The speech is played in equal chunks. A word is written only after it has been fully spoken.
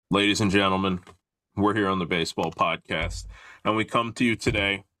Ladies and gentlemen, we're here on the Baseball Podcast, and we come to you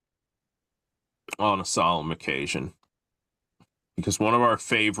today on a solemn occasion because one of our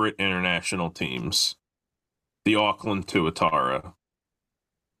favorite international teams, the Auckland Tuatara,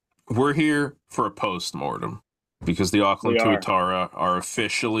 we're here for a post-mortem because the Auckland Tuatara are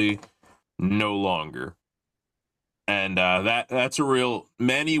officially no longer. And that's a real,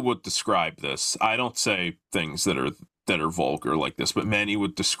 many would describe this. I don't say things that are vulgar like this, but many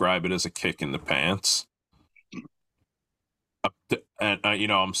would describe it as a kick in the pants. And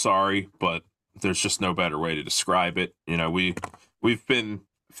I'm sorry, but there's just no better way to describe it. We've been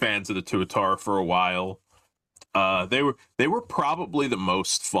fans of the Tuatara for a while. They were probably the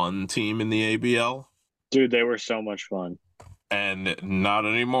most fun team in the ABL. Dude, they were so much fun. And not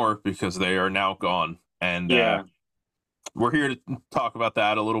anymore because they are now gone. And we're here to talk about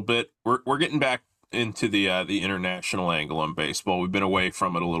that a little bit. We're getting back into the international angle on baseball. We've been away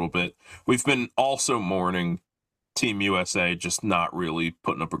from it a little bit. We've been also mourning Team USA just not really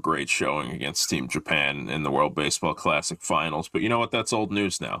putting up a great showing against Team Japan in the World Baseball Classic Finals. But you know what? That's old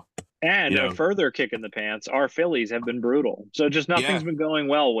news now. And a further kick in the pants, our Phillies have been brutal. So just nothing's been going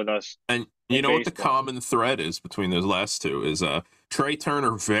well with us. And you know what the common thread is between those last two is Trey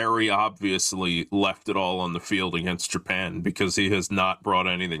Turner very obviously left it all on the field against Japan because he has not brought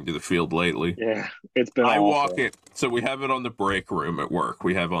anything to the field lately. Yeah, it's been awful. So we have it on the break room at work.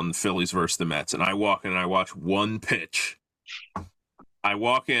 We have on the Phillies versus the Mets, and I walk in and I watch one pitch. I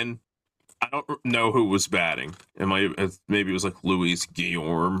walk in. I don't know who was batting. Maybe it was like Luis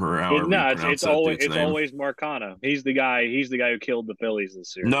Guillorme or however. No, it's always Marcano. He's the guy who killed the Phillies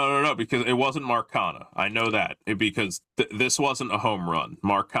this year. No, because it wasn't Marcano. I know that because this wasn't a home run.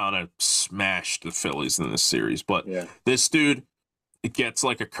 Marcano smashed the Phillies in this series, but this dude gets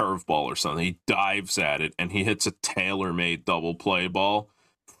like a curveball or something. He dives at it and he hits a tailor-made double play ball.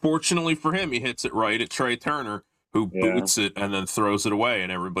 Fortunately for him, he hits it right at Trey Turner, who boots it and then throws it away,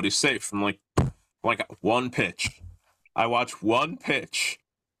 and everybody's safe. I'm like one pitch. I watch one pitch,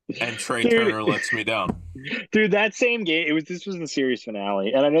 and Trey Turner lets me down. Dude, that same game, this was the series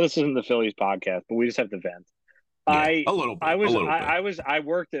finale, and I know this isn't the Phillies podcast, but we just have to vent. A little bit. I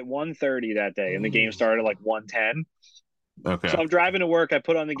worked at 1:30 that day, and the game started at like 1:10. Okay. So I'm driving to work. I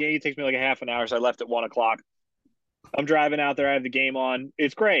put on the game. It takes me like a half an hour, so I left at 1:00. I'm driving out there. I have the game on.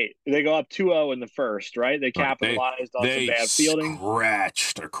 It's great. They go up 2-0 in the first, right? They capitalized on some bad fielding. They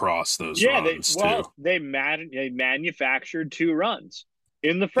scratched across those runs, too. They manufactured 2 runs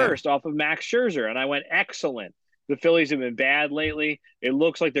in the first off of Max Scherzer, and I went, excellent. The Phillies have been bad lately. It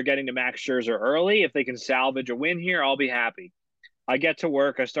looks like they're getting to Max Scherzer early. If they can salvage a win here, I'll be happy. I get to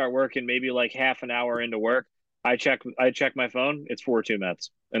work. I start working maybe like half an hour into work. I check my phone. It's 4-2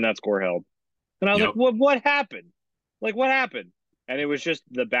 Mets, and that score held. And I was like, what happened? Like, what happened? And it was just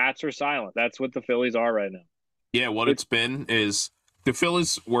the bats are silent. That's what the Phillies are right now. Yeah, what it's been is the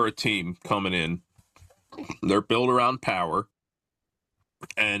Phillies were a team coming in. They're built around power.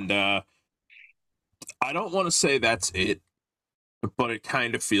 And I don't want to say that's it, but it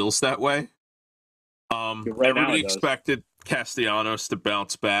kind of feels that way. Everybody expected Castellanos to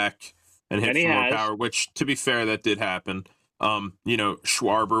bounce back and hit for more power, which, to be fair, that did happen.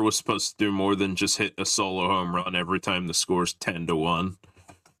 Schwarber was supposed to do more than just hit a solo home run every time the score's 10-1.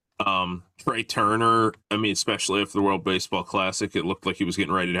 Trey Turner, especially after the World Baseball Classic, it looked like he was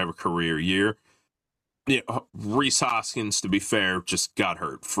getting ready to have a career year. Yeah, Rhys Hoskins, to be fair, just got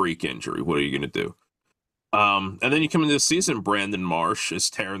hurt. Freak injury. What are you going to do? And then you come into the season, Brandon Marsh is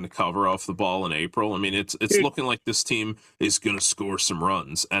tearing the cover off the ball in April. It's looking like this team is going to score some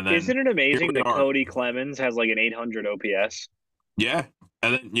runs. And then isn't it amazing that Cody Clemens has like an 800 OPS? Yeah.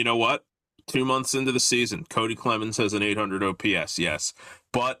 And then you know what? 2 months into the season, Cody Clemens has an 800 OPS, yes.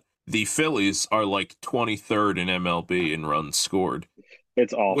 But the Phillies are like 23rd in MLB in runs scored.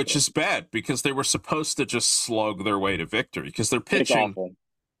 It's awful. Which is bad because they were supposed to just slug their way to victory because their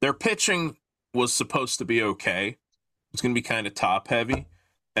pitching was supposed to be okay. It's going to be kind of top heavy.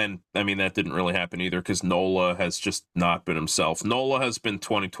 And that didn't really happen either because Nola has just not been himself. Nola has been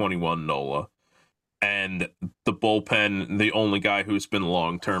 2021 Nola. And the bullpen, the only guy who's been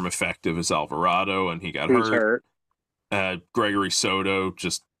long-term effective is Alvarado, and he got hurt. Gregory Soto,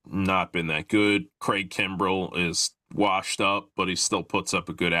 just not been that good. Craig Kimbrell is washed up, but he still puts up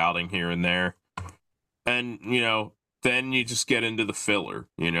a good outing here and there. And, then you just get into the filler,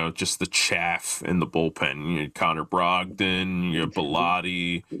 just the chaff in the bullpen. You Connor Brogdon, you have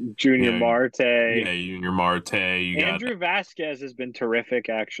Bellotti. Junior Marte. Yeah, Junior Marte. Andrew Vasquez has been terrific,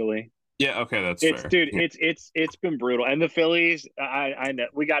 actually. Yeah, okay, that's fair. Dude, it's been brutal. And the Phillies, I know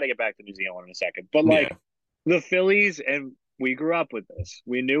we got to get back to New Zealand in a second. But the Phillies, and we grew up with this.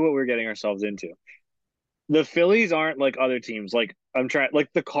 We knew what we were getting ourselves into. The Phillies aren't like other teams. Like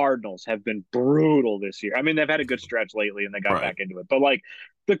the Cardinals have been brutal this year. I mean, they've had a good stretch lately and they got Right. back into it. But like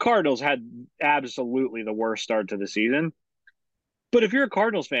the Cardinals had absolutely the worst start to the season. But if you're a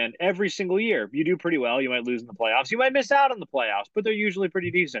Cardinals fan, every single year you do pretty well. You might lose in the playoffs. You might miss out on the playoffs, but they're usually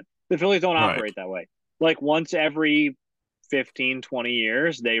pretty decent. The Phillies don't Right. operate that way. Like once every 15, 20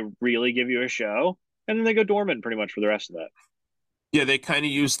 years, they really give you a show and then they go dormant pretty much for the rest of that. Yeah, they kind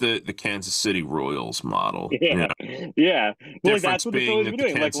of use the Kansas City Royals model. Yeah. Yeah. Yeah. Well, like Difference that's what the being Phillies have that been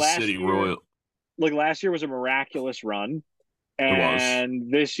the doing. Kansas City Royal Like last year was a miraculous run. it was. And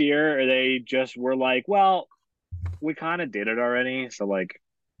this year they just were like, well, we kind of did it already. So like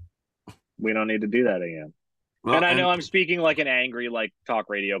we don't need to do that again. Well, And I know and I'm speaking like an angry like talk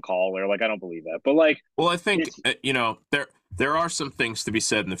radio caller. Like I don't believe that. But like well, I think it's there are some things to be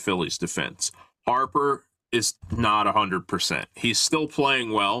said in the Phillies' defense. Harper is not 100%. He's still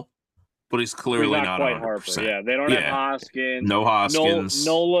playing well, but he's he's clearly not not quite Harper. 100%. Yeah. They don't have Yeah, Hoskins. no Hoskins.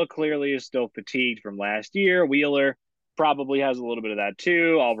 Nola clearly is still fatigued from last year. Wheeler probably has a little bit of that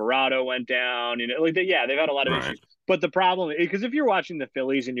too. Alvarado went down. Yeah, they've had a lot of Right. issues. But the problem, because if you're watching the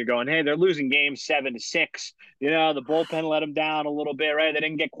Phillies and you're going, hey, they're losing games 7-6, the bullpen let them down a little bit, right? They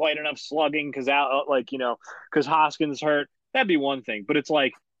didn't get quite enough slugging because Hoskins hurt. That'd be one thing. But it's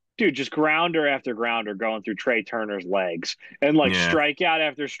like, dude, just grounder after grounder going through Trey Turner's legs and like Yeah. strikeout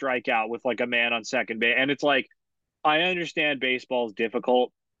after strikeout with like a man on second base. And it's like, I understand baseball is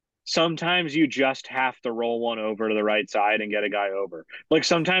difficult. Sometimes you just have to roll one over to the right side and get a guy over. Like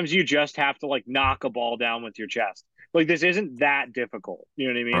sometimes you just have to like knock a ball down with your chest. Like this isn't that difficult. You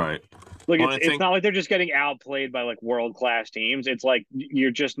know what I mean? Right. Like Well, I it's think not like they're just getting outplayed by like world class teams. It's like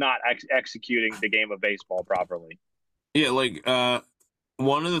you're just not executing the game of baseball properly. yeah, like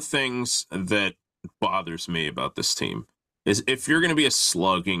one of the things that bothers me about this team is if you're going to be a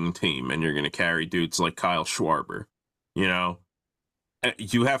slugging team and you're going to carry dudes like Kyle Schwarber, you know,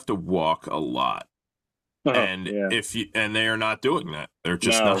 you have to walk a lot. Oh And yeah, and they are not doing that. They're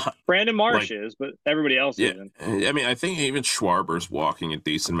just no. not Brandon Marsh like is, but everybody else yeah. isn't. I mean, I think even Schwarber's walking a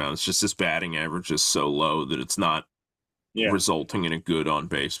decent amount. It's just his batting average is so low that it's not Yeah, resulting in a good on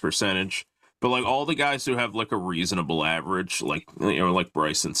base percentage. But like all the guys who have like a reasonable average, like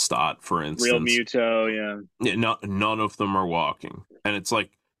Bryson Stott, for Real instance, Muto. Yeah, yeah, none of them are walking. And it's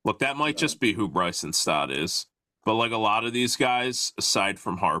like, look, that might no. just be who Bryson Stott is. But like a lot of these guys, aside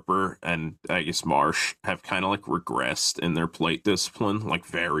from Harper and I guess Marsh, have kind of like regressed in their plate discipline, like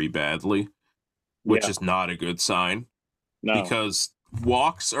very badly, which Yeah, is not a good sign no. because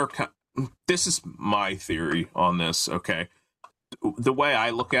walks are. This is my theory on this. Okay, the way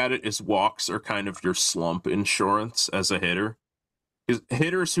I look at it is walks are kind of your slump insurance as a hitter. Because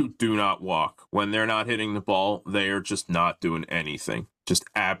hitters who do not walk, when they're not hitting the ball, they are just not doing anything. Just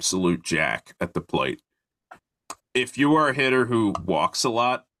absolute jack at the plate. If you are a hitter who walks a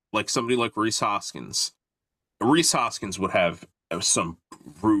lot, like somebody like Reese Hoskins would have some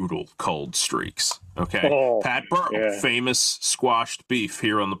brutal cold streaks. Okay. Oh, Pat Burrow, yeah. famous squashed beef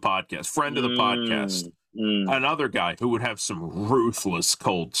here on the podcast, friend of the podcast. Mm. Another guy who would have some ruthless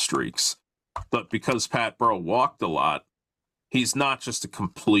cold streaks. But because Pat Burrow walked a lot, he's not just a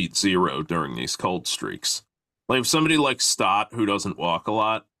complete zero during these cold streaks. Like if somebody like Stott, who doesn't walk a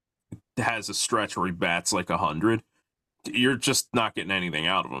lot, has a stretch where he bats like 100, you're just not getting anything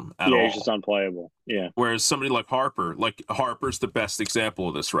out of him at Yeah, all. he's just unplayable. Yeah. Whereas somebody like Harper's the best example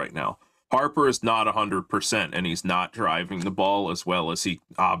of this right now. Harper is not 100%, and he's not driving the ball as well as he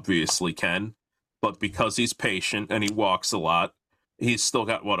obviously can. But because he's patient and he walks a lot, he's still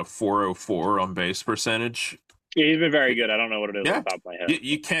got, a 404 on base percentage? Yeah, he's been very good. I don't know what it is Yeah, off the top of my head.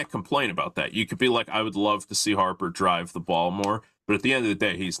 you can't complain about that. You could be like, I would love to see Harper drive the ball more, but at the end of the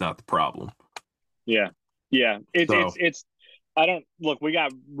day, he's not the problem. Yeah. Yeah. So, It's I don't look, we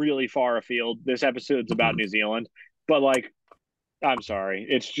got really far afield. This episode's about New Zealand, but like I'm sorry.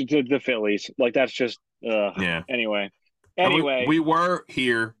 It's just the Phillies. Like that's just yeah. anyway. And Anyway, we were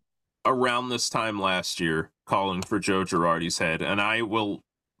here around this time last year calling for Joe Girardi's head, and I will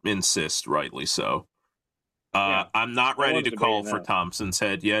insist, rightly so. yeah. I'm not No ready one's to call debating for that. Thompson's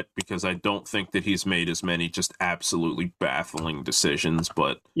head yet because I don't think that he's made as many just absolutely baffling decisions.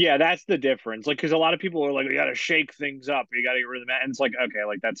 But Yeah, that's the difference. Like, because a lot of people are like, we got to shake things up. You got to get rid of the man. And it's like, okay,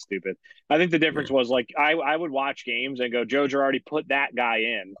 like that's stupid. I think the yeah, difference was like, I would watch games and go, Joe Girardi put that guy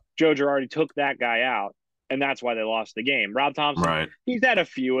in. Joe Girardi took that guy out. And that's why they lost the game. Rob Thompson, right, he's had a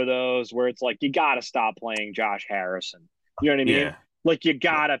few of those where it's like, you got to stop playing Josh Harrison. You know what I mean? yeah, Like, you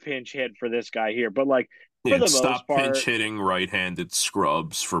got to pinch hit for this guy here. But like, for Yeah, the most stop pinch part. hitting right-handed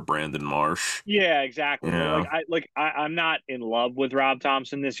scrubs for Brandon Marsh. Yeah, exactly. Yeah, I'm not in love with Rob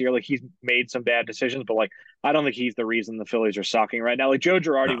Thompson this year. Like he's made some bad decisions, but like I don't think he's the reason the Phillies are sucking right now. Like Joe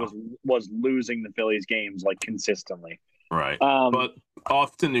Girardi no, was losing the Phillies games like consistently. right. Um, But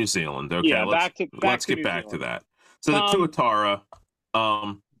off to New Zealand. Okay, yeah, let's back let's to get New back to Zealand. that. So the Um, Tuatara,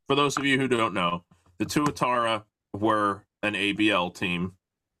 for those of you who don't know, the Tuatara were an ABL team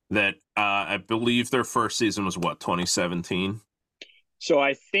that I believe their first season was what, 2017? so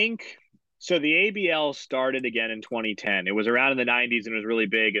I think so. The ABL started again in 2010. It was around in the 90s and it was really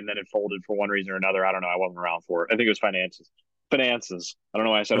big, and then it folded for one reason or another. I don't know. I wasn't around for it. I think it was finances. Finances. I don't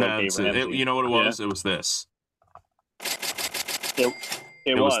know why I said it like Dave You Ramsey. know what it Yeah, was? It was this. it it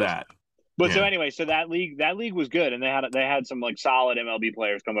It was was. that. But so Yeah. anyway, so that league was good, and they had some like solid MLB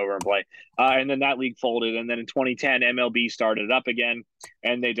players come over and play, and then that league folded, and then in 2010 MLB started it up again,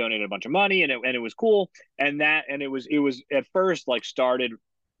 and they donated a bunch of money, and it was cool, and it was at first like started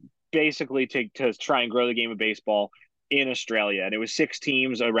basically to try and grow the game of baseball in Australia, and it was 6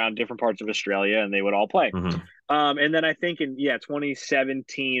 teams around different parts of Australia, and they would all play. Mm-hmm. And then I think in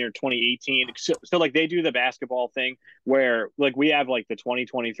 2017 or 2018, so like they do the basketball thing where like we have like the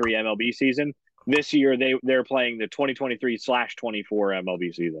 2023 MLB season. This year they're playing the 2023/24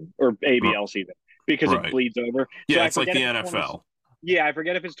 MLB season or ABL season because it Right. bleeds over. So Yeah, I it's like forget the if it's 20. NFL. Yeah, I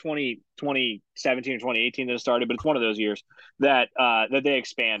forget if it's 2017 or 2018 that it started, but it's one of those years that they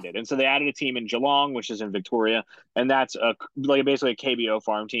expanded. And so they added a team in Geelong, which is in Victoria, and that's basically a KBO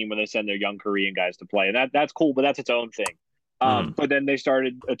farm team where they send their young Korean guys to play. And that's cool, but that's its own thing. Mm-hmm. But then they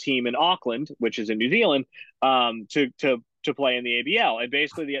started a team in Auckland, which is in New Zealand, to play in the ABL. And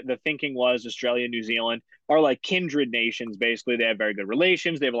basically the thinking was Australia and New Zealand are like kindred nations. Basically, they have very good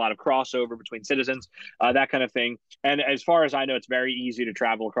relations. They have a lot of crossover between citizens, that kind of thing. And as far as I know, it's very easy to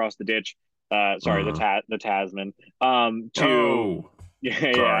travel across the ditch. Sorry, Mm-hmm. the Tasman. To Oh, yeah, I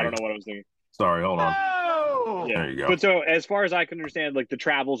don't sorry. know what I was thinking. Sorry, hold on. Yeah, There you go. but so as far as I can understand, like the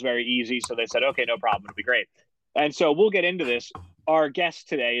travel's very easy. So they said, okay, no problem, it'll be great. And so we'll get into this. Our guest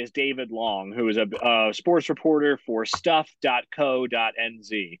today is David Long, who is a sports reporter for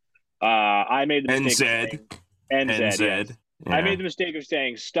stuff.co.nz. I made the mistake of NZ. saying NZ, yes. NZ. I made Yeah. the mistake of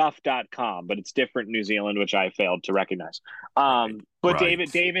saying stuff.com, but it's different in New Zealand, which I failed to recognize. Right. But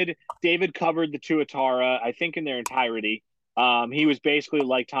Right. David covered the Tuatara, I think, in their entirety. He was basically,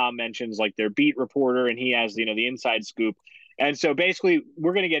 like Tom mentions, like their beat reporter, and he has the inside scoop. And so basically,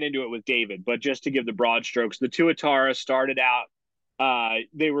 we're going to get into it with David, but just to give the broad strokes, the Tuatara started out.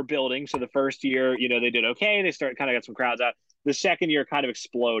 They were building, so the first year, they did okay. They started kind of got some crowds out. The second year kind of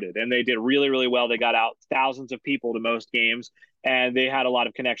exploded, and they did really, really well. They got out thousands of people to most games, and they had a lot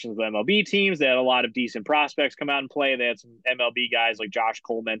of connections with MLB teams. They had a lot of decent prospects come out and play. They had some MLB guys like Josh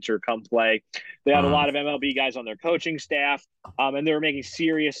Colementor come play. They had a Mm-hmm. lot of MLB guys on their coaching staff, and they were making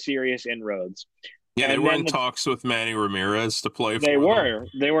serious, serious inroads. Yeah, they And were then in talks with Manny Ramirez to play they for them. were.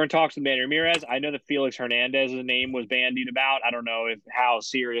 They were in talks with Manny Ramirez. I know that Felix Hernandez's name was bandied about. I don't know how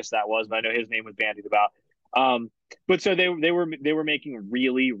serious that was, but I know his name was bandied about. Um, but so they were making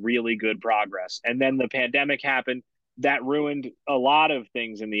really, really good progress. And then the pandemic happened. That ruined a lot of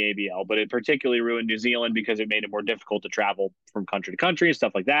things in the ABL, but it particularly ruined New Zealand because it made it more difficult to travel from country to country and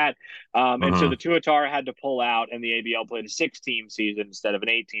stuff like that. And so Mm-hmm. the Tuatara had to pull out, and the ABL played a 6-team season instead of an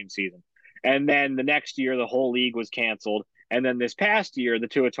 8-team season. And then the next year, the whole league was canceled. And then this past year, the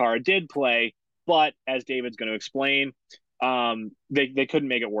Tuatara did play, but as David's going to explain, they couldn't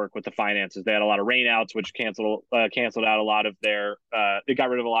make it work with the finances. They had a lot of rainouts, which canceled out a lot of their. They got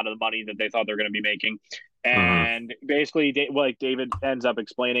rid of a lot of the money that they thought they were going to be making, Mm-hmm. and basically, like David ends up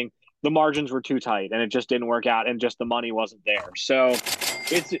explaining, the margins were too tight, and it just didn't work out, and just the money wasn't there. So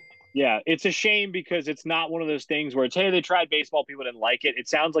it's yeah, it's a shame because it's not one of those things where it's, hey, they tried baseball, people didn't like it. It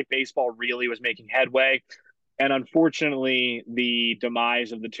sounds like baseball really was making headway. And unfortunately, the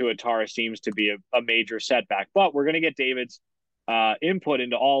demise of the Tuatara seems to be a major setback. But we're going to get David's input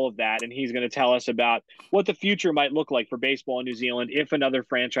into all of that, and he's going to tell us about what the future might look like for baseball in New Zealand if another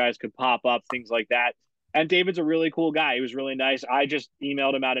franchise could pop up, things like that. And David's a really cool guy. He was really nice. I just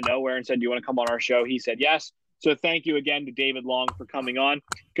emailed him out of nowhere and said, "Do you want to come on our show?" He said yes. So thank you again to David Long for coming on.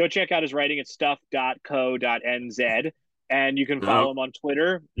 Go check out his writing at stuff.co.nz. And you can Yep. follow him on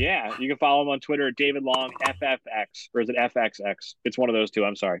Twitter. Yeah, you can follow him on Twitter at David Long FFX, or is it FXX? It's one of those two.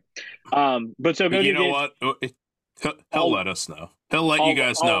 I'm sorry. But so go You to know Dave's. what? He'll I'll, let us know. He'll let you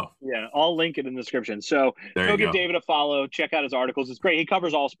guys know. yeah, I'll link it in the description. So There go you give go. David a follow. Check out his articles. It's great. He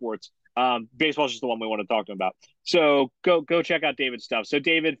covers all sports. Baseball is just the one we want to talk to him about. So go check out David's stuff. So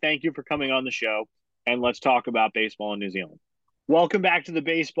David, thank you for coming on the show, and let's talk about baseball in New Zealand. Welcome back to the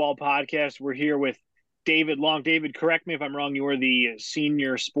Baseball Podcast. We're here with David Long. David, correct me if I'm wrong. You are the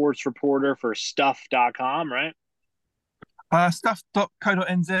senior sports reporter for stuff.com, right?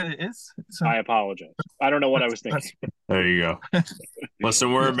 Stuff.co.nz it is. I apologize. I don't know what I was thinking. That's There you go.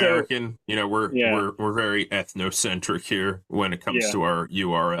 Listen, we're yeah. So, American. You know, we're yeah, we're we're very ethnocentric here when it comes yeah, to our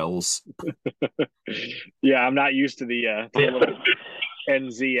URLs. yeah. I'm not used to the little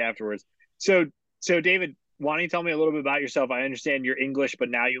NZ afterwards. So, so David, why don't you tell me a little bit about yourself? I understand you're English, but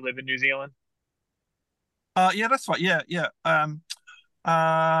now you live in New Zealand. Yeah, that's right. Yeah, yeah.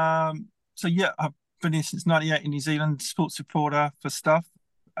 So yeah, I've been here since '98 in New Zealand, sports reporter for Stuff.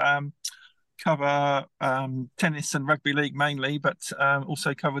 Um, cover tennis and rugby league mainly, but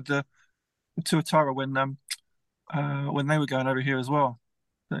also covered the Tuatara when they were going over here as well.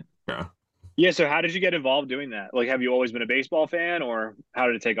 So, Yeah. Yeah. So, how did you get involved doing that? Like, have you always been a baseball fan, or how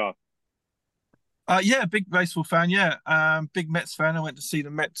did it take off? yeah, big baseball fan. Yeah, big Mets fan. I went to see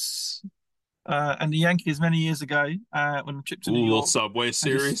the Mets and the Yankees many years ago when I trip to Ooh, New little York. Subway I just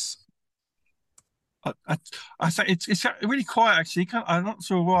series. I, I, I say it's really quiet actually. I'm not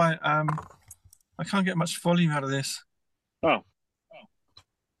sure why. I can't get much volume out of this. Oh,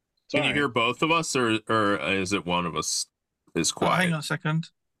 it's all Can you right. hear both of us, or is it one of us is Hang quiet? on a second.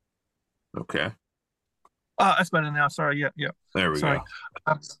 Okay, That's better now. Sorry. Yeah, yeah. there we Sorry.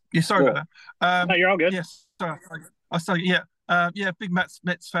 go. Yeah, sorry Cool. about that. No, you're all good. Yes. Sorry. I sorry. Yeah. Yeah. Big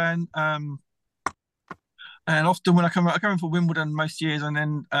Mets fan. And often when I come in for Wimbledon most years, and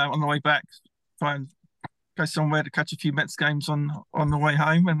then on the way back, try and go somewhere to catch a few Mets games on the way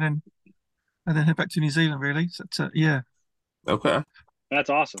home, and then head back to New Zealand. Really. So, yeah. Okay. That's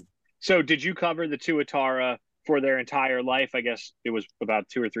awesome. So, did you cover the Tuatara for their entire life? I guess it was about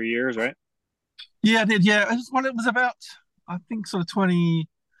 2 or 3 years, right? Yeah, I did. Yeah. It was about I think sort of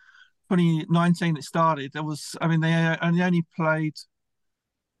 2019 it started. There was, I mean, they only played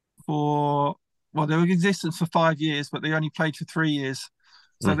for, well, they were in existence for 5 years, but they only played for 3 years.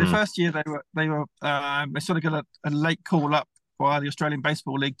 So the Mm-hmm. first year they sort of got a late call up by the Australian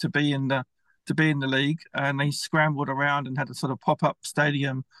Baseball League to be in the league, and they scrambled around and had a sort of pop up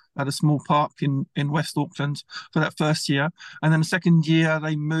stadium at a small park in West Auckland for that first year, and then the second year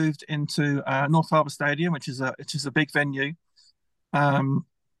they moved into North Harbour Stadium, which is a big venue. Um,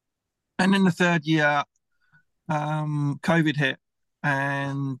 and then the third year, COVID hit,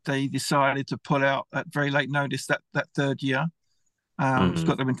 and they decided to pull out at very late notice that third year, which Mm-hmm.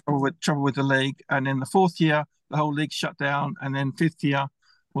 got them in trouble with the league. And then the fourth year, the whole league shut down, and then fifth year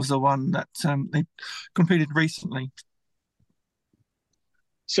was the one that they completed recently.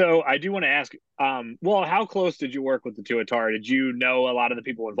 So, I do want to ask, well, how close did you work with the Tuatara? Did you know a lot of the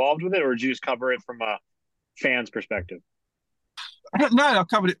people involved with it, or did you just cover it from a fan's perspective? I don't know. I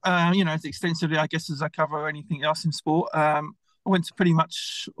covered it, as extensively, I guess, as I cover anything else in sport. I went to pretty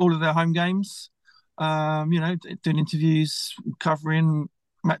much all of their home games. Doing interviews, covering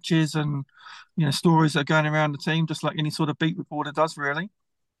matches, and stories that are going around the team, just like any sort of beat reporter does, really.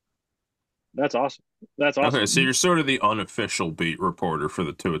 That's awesome. That's Okay, so awesome. you're sort of the unofficial beat reporter for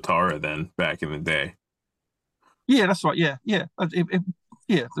the Tuatara then, back in the day. Yeah, that's right. Yeah, yeah,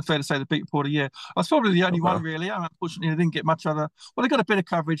 yeah. It's fair to say the beat reporter. Yeah, I was probably the only one Okay. really. Unfortunately, I didn't get much other. Well, they got a bit of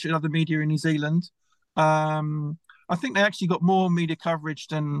coverage in other media in New Zealand. I think they actually got more media coverage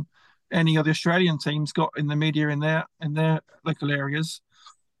than any of the Australian teams got in the media in their local areas.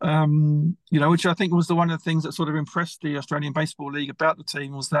 Which I think was the one of the things that sort of impressed the Australian Baseball League about the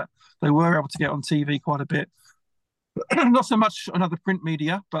team was that they were able to get on TV quite a bit. Not so much on other print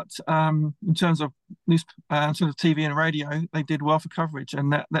media, but in terms of sort of TV and radio, they did well for coverage,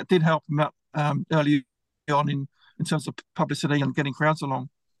 and that did help them out early on in terms of publicity and getting crowds along.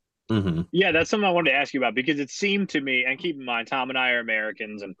 Mm-hmm. Yeah, that's something I wanted to ask you about because it seemed to me, and keep in mind, Tom and I are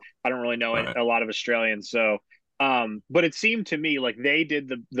Americans, and I don't really know Right. a lot of Australians. So, but it seemed to me like they did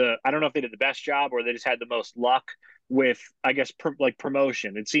the I don't know if they did the best job or they just had the most luck with, I guess, like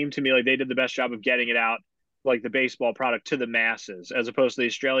promotion. It seemed to me like they did the best job of getting it out, like the baseball product to the masses, as opposed to the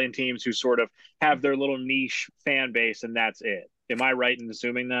Australian teams who sort of have their little niche fan base and that's it. Am I right in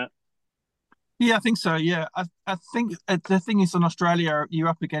assuming that? Yeah, I think so. Yeah, I think the thing is in Australia, you're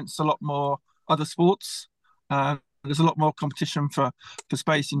up against a lot more other sports. There's a lot more competition for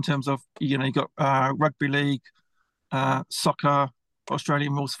space in terms of you got rugby league, soccer,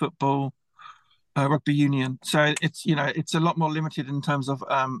 Australian rules football, rugby union. So it's a lot more limited in terms of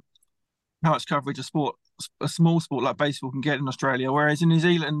how much coverage a small sport like baseball can get in Australia. Whereas in New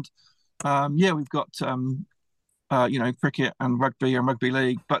Zealand, yeah, we've got cricket and rugby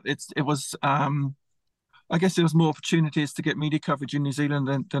league, but it was I guess there was more opportunities to get media coverage in New Zealand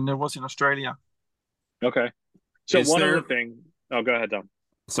than there was in Australia. Okay. So Is one of the there things, oh, go ahead, Tom.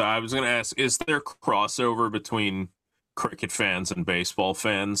 So I was going to ask, is there crossover between cricket fans and baseball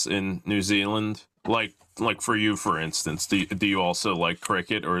fans in New Zealand? Like for you, for instance, do you also like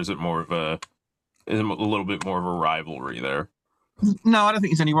cricket, or is it more of a little bit more of a rivalry there? No, I don't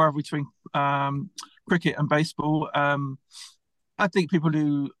think there's any rivalry between cricket and baseball. I think people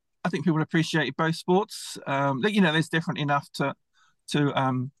do. I think people appreciate both sports. There's different enough to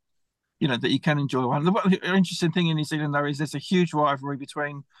that you can enjoy one. The interesting thing in New Zealand though is there's a huge rivalry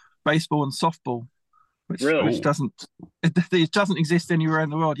between baseball and softball, which Really? which doesn't it doesn't exist anywhere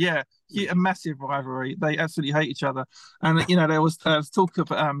in the world. Yeah, a massive rivalry. They absolutely hate each other, and there was talk of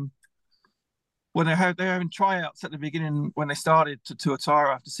when they were having tryouts at the beginning when they started to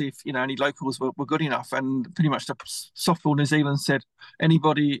Tuatara to see if any locals were good enough, and pretty much the softball New Zealand said any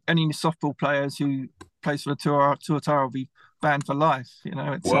softball players who plays for the Tuatara will be banned for life.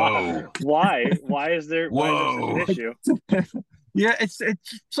 It's Whoa. Why is there such an issue? Yeah, it's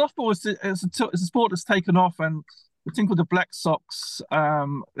softball is a sport that's taken off, and the thing called the Black Sox.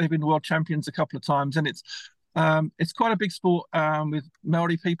 They've been world champions a couple of times, and it's quite a big sport with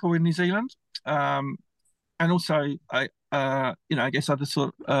Maori people in New Zealand, and also I guess other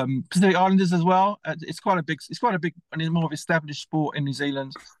sort of Pacific Islanders as well. It's quite a big and more of established sport in New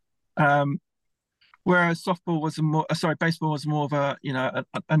Zealand. Whereas baseball was more of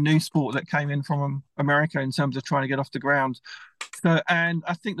a new sport that came in from America in terms of trying to get off the ground. So, and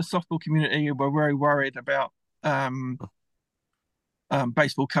I think the softball community were very worried about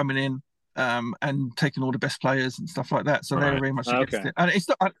baseball coming in and taking all the best players and stuff like that. So they're very much against it. And it's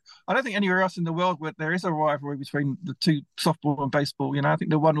not. I don't think anywhere else in the world where there is a rivalry between the two, softball and baseball. I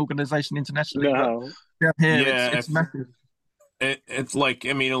think they're one organisation internationally. No. But down here, it's massive. It's like,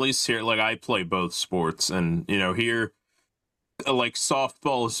 I mean, at least here, like I play both sports, and here, like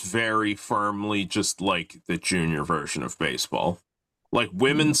softball is very firmly just like the junior version of baseball. Like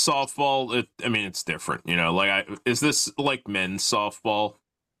women's softball, it's different. Is this like men's softball?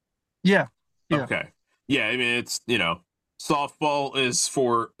 Yeah. Okay. Yeah, it's softball is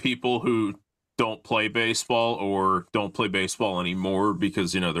for people who don't play baseball or don't play baseball anymore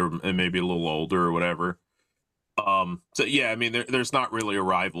because they're maybe a little older or whatever. So yeah, there's not really a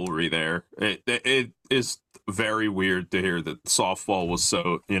rivalry there. It is very weird to hear that softball was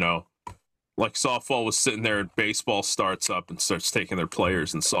so, like softball was sitting there and baseball starts up and starts taking their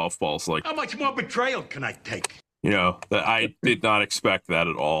players, and softball's like, how much more betrayal can I take? That I did not expect that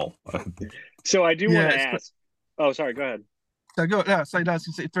at all. So I do want to ask. Oh, sorry. Go ahead. So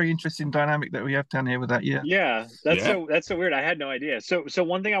that's a very interesting dynamic that we have down here with that. Yeah, that's so weird. I had no idea. So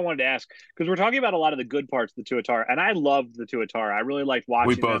one thing I wanted to ask, because we're talking about a lot of the good parts of the Tuatara, and I loved the Tuatara. I really liked watching.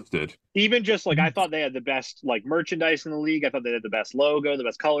 We both did. Even just like I thought they had the best like merchandise in the league. I thought they had the best logo, the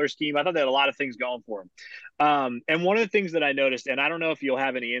best color scheme. I thought they had a lot of things going for them. And one of the things that I noticed, and I don't know if you'll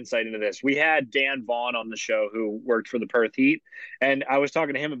have any insight into this, we had Dan Vaughn on the show who worked for the Perth Heat, and I was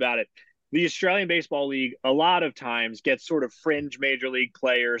talking to him about it. The Australian Baseball League a lot of times gets sort of fringe major league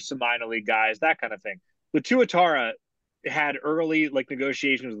players, some minor league guys, that kind of thing. The Tuatara had early like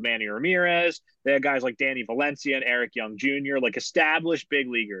negotiations with Manny Ramirez. They had guys like Danny Valencia and Eric Young Jr., like established big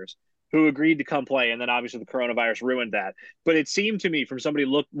leaguers who agreed to come play. And then obviously the coronavirus ruined that. But it seemed to me, from somebody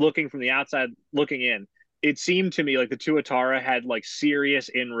looking from the outside looking in, it seemed to me like the Tuatara had like serious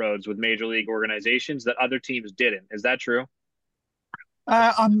inroads with major league organizations that other teams didn't. Is that true?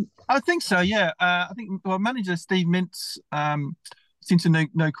 I think so. Yeah. I think manager Steve Mintz seems to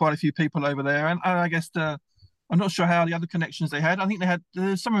know quite a few people over there, and I guess I'm not sure how the other connections they had. I think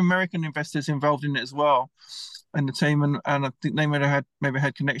there's some American investors involved in it as well, in the team, and I think they maybe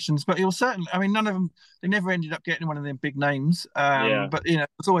had connections. But it was certainly, none of them. They never ended up getting one of them big names. But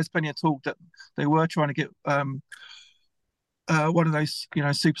there's always plenty of talk that they were trying to get one of those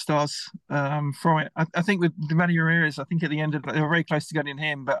superstars from it. I think with Manny Ramirez, I think at the end of they were very close to getting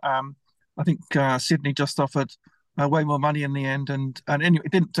him, but I think Sydney just offered way more money in the end, and anyway,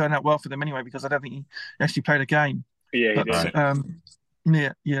 it didn't turn out well for them anyway because I don't think he actually played a game. Yeah, he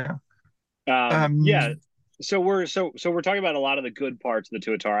did. Yeah. So we're talking about a lot of the good parts of the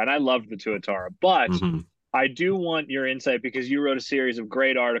Tuatara, and I loved the Tuatara, but I do want your insight because you wrote a series of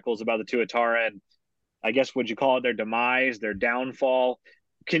great articles about the Tuatara and I guess would you call it their demise, their downfall?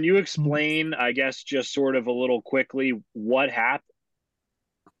 Can you explain, I guess, just sort of a little quickly what happened?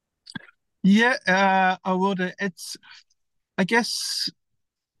 Yeah, I would. I guess,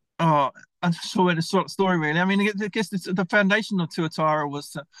 I'm sure the sort of story really. I guess the foundation of Tuatara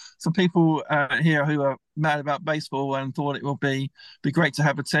was some people here who are mad about baseball and thought it would be great to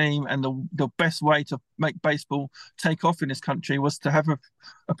have a team, and the best way to make baseball take off in this country was to have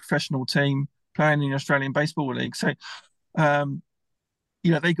a professional team playing in the Australian Baseball League. So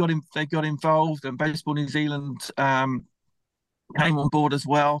they got involved, and Baseball New Zealand came on board as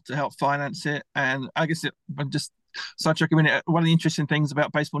well to help finance it. And I guess I'm just sidetracking a minute. One of the interesting things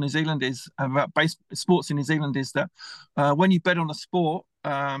about Baseball New Zealand is about sports in New Zealand is that when you bet on a sport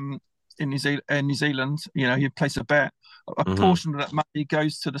in New Zealand, you place a bet, a portion of that money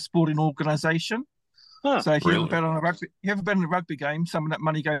goes to the sporting organisation. Huh, So if you really? ever bet on a rugby game, some of that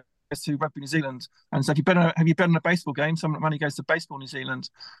money goes to Rugby New Zealand. And so if you bet on a baseball game, some of that money goes to Baseball New Zealand.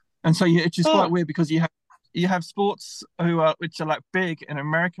 And so it's just quite weird because you have sports which are like big in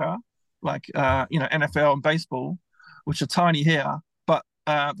America, like NFL and baseball, which are tiny here, but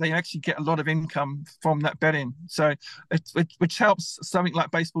they actually get a lot of income from that betting. So which helps something like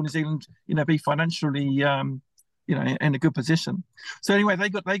Baseball New Zealand, be financially in a good position. So anyway, they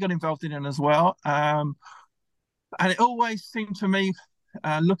got involved in it as well. And it always seemed to me,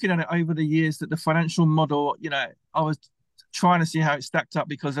 looking at it over the years, that the financial model, I was trying to see how it stacked up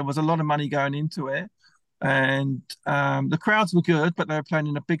because there was a lot of money going into it. And the crowds were good, but they were playing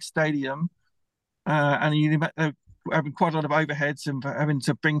in a big stadium, and they're having quite a lot of overheads and having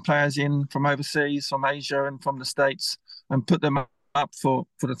to bring players in from overseas, from Asia and from the States, and put them up for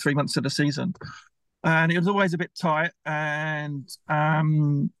the 3 months of the season. And it was always a bit tight. And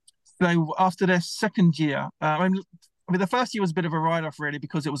they, after their second year, I mean, the first year was a bit of a write-off, really,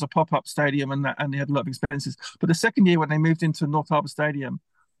 because it was a pop-up stadium and they had a lot of expenses. But the second year, when they moved into North Harbour Stadium,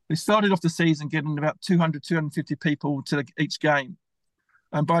 they started off the season getting about 200, 250 people to each game.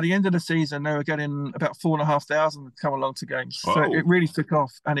 And by the end of the season, they were getting about 4,500 come along to games. Whoa. So it really took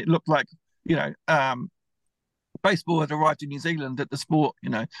off. And it looked like, baseball had arrived in New Zealand, that the sport,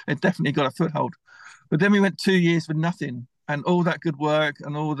 it definitely got a foothold. But then we went 2 years with nothing. And all that good work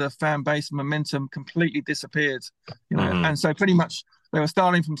and all the fan base momentum completely disappeared. And so pretty much they were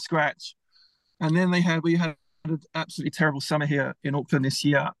starting from scratch. And then we had an absolutely terrible summer here in Auckland this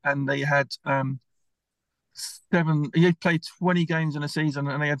year, and they had he played 20 games in a season,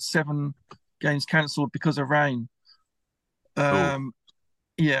 and they had 7 games cancelled because of rain.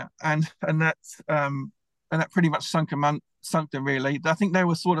 Yeah, and that pretty much sunk them, really. I think they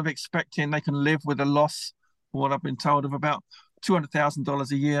were sort of expecting they can live with a loss, what I've been told, of about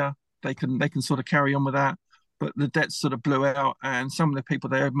 $200,000 a year. They can sort of carry on with that, but the debts sort of blew out, and some of the people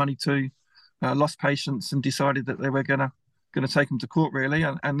they owed money to lost patience and decided that they were gonna take them to court, really,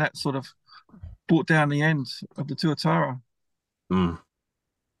 and that sort of brought down the end of the Tuatara.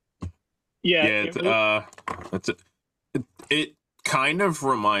 Yeah, it kind of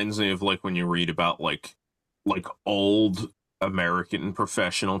reminds me of like when you read about like old American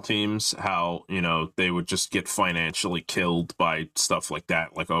professional teams, how they would just get financially killed by stuff like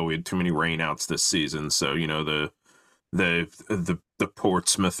that. Like, oh, we had too many rainouts this season, so the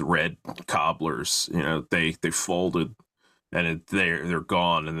Portsmouth Red Cobblers, they folded, and they're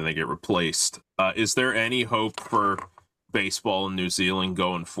gone, and then they get replaced. Is there any hope for baseball in New Zealand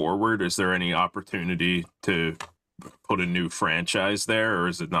going forward? Is there any opportunity to put a new franchise there, or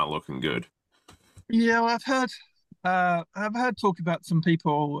is it not looking good? Yeah, well, I've heard talk about some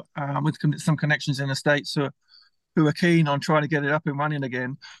people with some connections in the States who are keen on trying to get it up and running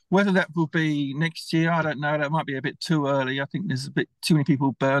again. Whether that will be next year, I don't know. That might be a bit too early. I think there's a bit too many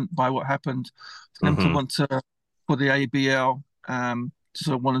people burnt by what happened for them to want to, for the ABL, to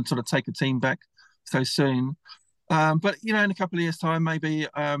sort of want to sort of take a team back so soon. But in a couple of years' time, maybe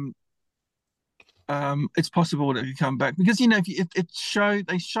it's possible that it could come back, because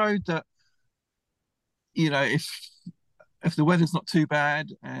they showed that if the weather's not too bad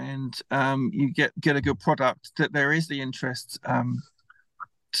and you get a good product, that there is the interest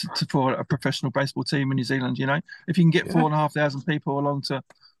for a professional baseball team in New Zealand. If you can get 4,500 people along to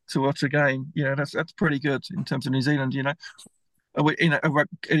watch a game, that's pretty good in terms of New Zealand. In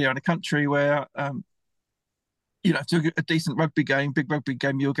a country where to a decent rugby game, big rugby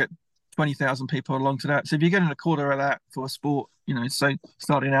game, you'll get 20,000 people along to that. So if you're getting a quarter of that for a sport, so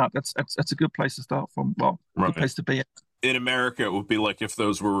starting out, that's a good place to start from. Well, right. Good place to be. In America, it would be like if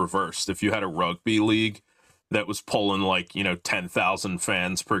those were reversed. If you had a rugby league that was pulling 10,000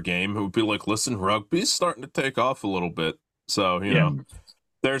 fans per game, it would be like, listen, rugby's starting to take off a little bit. So,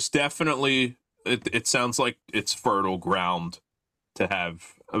 there's definitely, it sounds like it's fertile ground to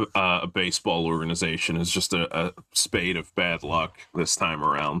have a baseball organization. Is just a spade of bad luck this time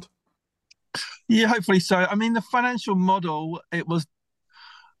around. Yeah, hopefully so. I mean, the financial model, it was,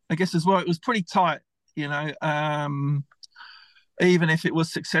 I guess as well, it was pretty tight, even if it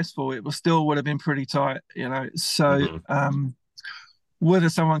was successful, it still would have been pretty tight, So, whether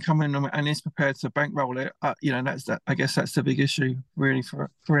someone come in and is prepared to bankroll it, that's that. I guess that's the big issue really for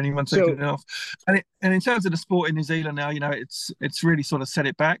anyone taking So it off. And in terms of the sport in New Zealand now, it's really sort of set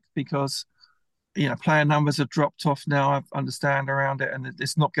it back because player numbers have dropped off now. I understand around it, and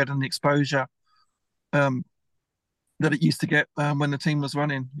it's not getting the exposure um, that it used to get when the team was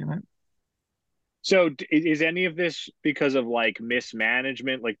running. So is any of this because of like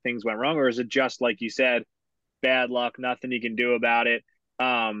mismanagement, like things went wrong, or is it just like you said, bad luck, nothing you can do about it?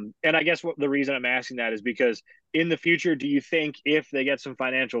 And I guess the reason I'm asking that is because in the future, do you think if they get some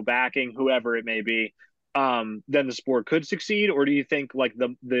financial backing, whoever it may be, then the sport could succeed, or do you think like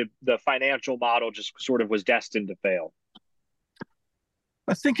the financial model just sort of was destined to fail?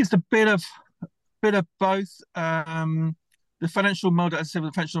 I think it's a bit of both. The financial model, as I said,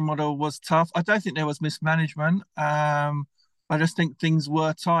 the financial model was tough. I don't think there was mismanagement. I just think things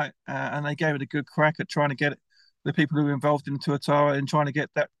were tight, and they gave it a good crack at trying to get the people who were involved in Tuatara and trying to get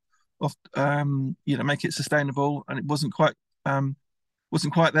that off, make it sustainable, and it wasn't quite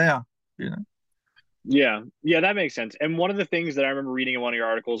there. Yeah, yeah, that makes sense. And one of the things that I remember reading in one of your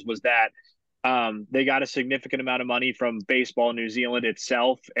articles was that they got a significant amount of money from Baseball New Zealand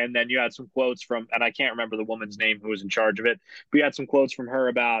itself. And then you had some quotes from, and I can't remember the woman's name who was in charge of it, but you had some quotes from her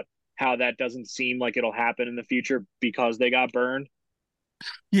about how that doesn't seem like it'll happen in the future because they got burned.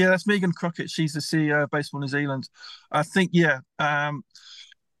 Yeah, that's Megan Crockett. She's the CEO of Baseball New Zealand. I think, yeah.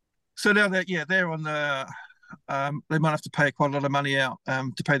 So now they're on the. They might have to pay quite a lot of money out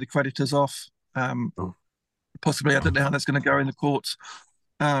to pay the creditors off. Oh. Possibly, I don't know how that's going to go in the courts.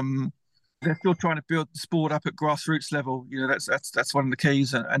 They're still trying to build the sport up at grassroots level. That's one of the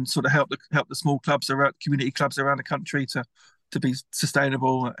keys, and sort of help the small clubs around, community clubs around the country to be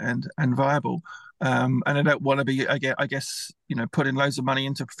sustainable and viable. And I don't want to be, I guess, putting loads of money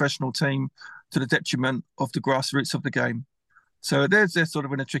into a professional team to the detriment of the grassroots of the game. So they're sort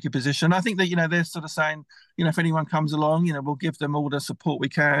of in a tricky position. I think that they're sort of saying, if anyone comes along, we'll give them all the support we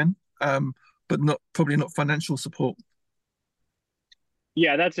can, but probably not financial support.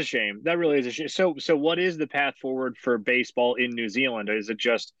 Yeah, that's a shame. That really is a shame. So what is the path forward for baseball in New Zealand? Is it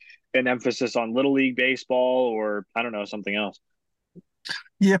just an emphasis on Little League baseball, or I don't know, something else?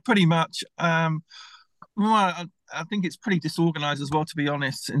 Yeah, pretty much. Well, I think it's pretty disorganized as well, to be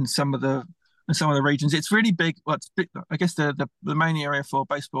honest, in some of the regions. It's really big. Well, it's big, I guess the main area for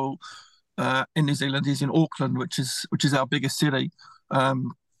baseball in New Zealand is in Auckland, which is our biggest city.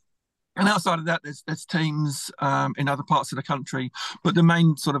 And outside of that, there's teams in other parts of the country, but the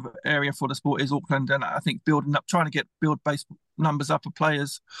main sort of area for the sport is Auckland. And I think trying to build base numbers up of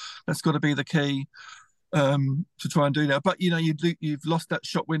players, that's got to be the key to try and do that. But you've lost that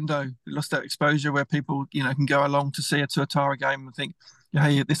shop window, you lost that exposure where people can go along to see a Tuatara game and think,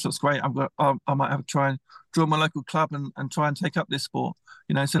 hey, this looks great. I might have to try and draw my local club and try and take up this sport.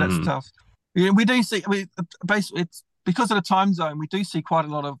 So that's tough. We do see basically it's because of the time zone. We do see quite a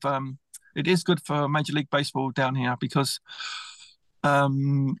lot of. It is good for Major League Baseball down here because,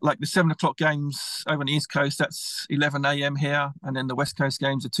 like the 7 o'clock games over on the East Coast, that's 11 a.m. here, and then the West Coast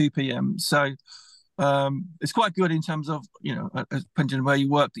games are 2 p.m. So it's quite good in terms of depending on where you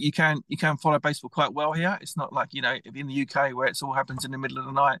work, that you can follow baseball quite well here. It's not like in the UK where it's all happens in the middle of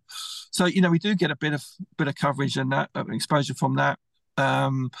the night. So we do get a bit of coverage and that exposure from that.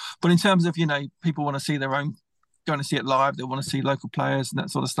 But in terms of people want to see their own, going to see it live, they want to see local players and that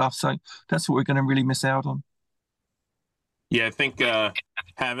sort of stuff. So that's what we're going to really miss out on. Yeah, I think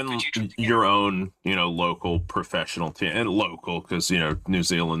having your own, local professional team, and local because New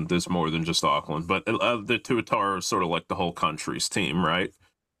Zealand is more than just Auckland, but the Tuatara is sort of like the whole country's team, right?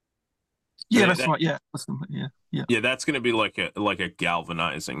 Yeah, that's right. Yeah, yeah. Yeah, that's going to be like a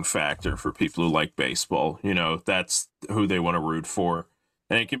galvanizing factor for people who like baseball. That's who they want to root for,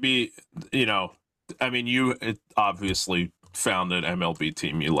 and it could be, I mean, you obviously found an MLB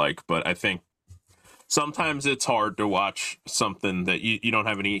team you like, but I think sometimes it's hard to watch something that you don't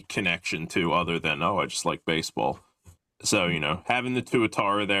have any connection to other than, I just like baseball. So, having the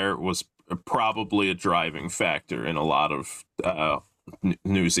Tuatara there was probably a driving factor in a lot of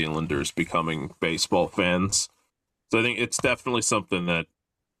New Zealanders becoming baseball fans. So I think it's definitely something that,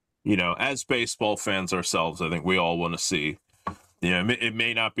 as baseball fans ourselves, I think we all want to see. It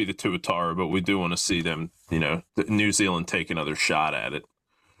may not be the Tuatara, but we do want to see them, New Zealand take another shot at it.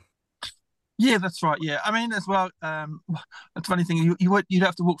 Yeah, that's right. Yeah, I mean, as well, a funny thing, you'd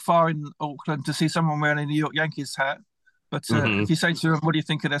have to walk far in Auckland to see someone wearing a New York Yankees hat. But if you say to them, "What do you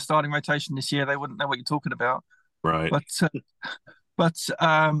think of their starting rotation this year?" they wouldn't know what you're talking about. Right. But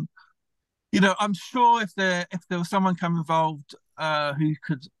I'm sure if there was someone come involved who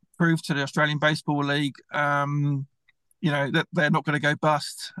could prove to the Australian Baseball League that they're not going to go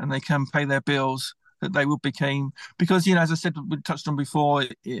bust and they can pay their bills, that they would be keen because, as I said, we touched on before,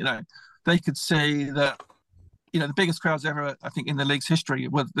 they could see that, the biggest crowds ever, I think, in the league's history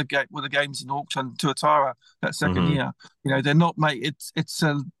were the games in Auckland, Tuatara, that second year. They're not, mate. It's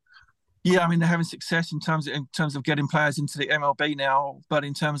a Yeah, I mean they're having success in terms of getting players into the MLB now, but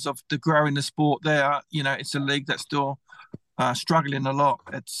in terms of the growing the sport there, it's a league that's still struggling a lot.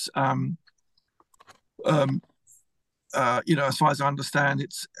 It's as far as I understand,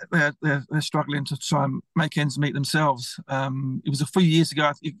 they're struggling to try and make ends meet themselves. It was a few years ago,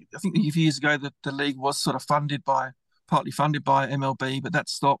 I think a few years ago that the league was sort of partly funded by MLB, but that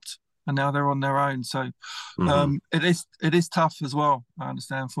stopped, and now they're on their own. So it is tough as well. I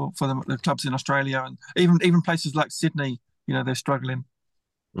understand for the clubs in Australia and even places like Sydney, they're struggling.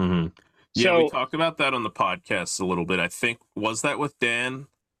 Mm-hmm. Yeah, So we talked about that on the podcast a little bit. I think, was that with Dan?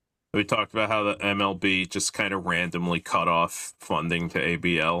 We talked about how the MLB just kind of randomly cut off funding to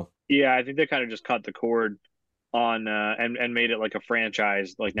ABL. yeah, I think they kind of just cut the cord on and made it like a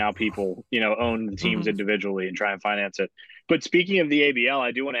franchise. Like now people, own the teams individually and try and finance it. But speaking of the ABL,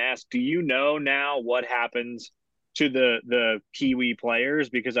 I do want to ask, do you know now what happens to the Kiwi players?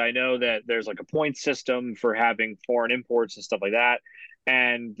 Because I know that there's like a point system for having foreign imports and stuff like that.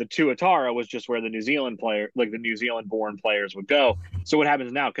 And the Tuatara was just where the New Zealand born players would go. So what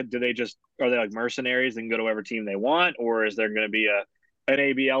happens now? Are they like mercenaries and go to whatever team they want? Or is there going to be an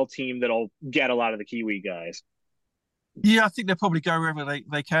ABL team that'll get a lot of the Kiwi guys? Yeah, I think they'll probably go wherever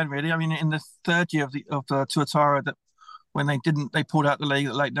they can. Really, I mean, in the third year of the Tuatara, that when they pulled out the league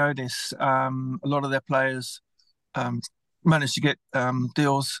at late notice, a lot of their players managed to get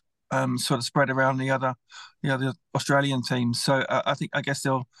deals sort of spread around the other Australian teams. So I guess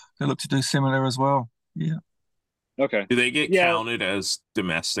they'll look to do similar as well. Yeah. Okay. Do they get counted as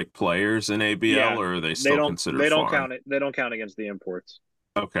domestic players in ABL, or are they still considered foreign? They don't count it. They don't count against the imports.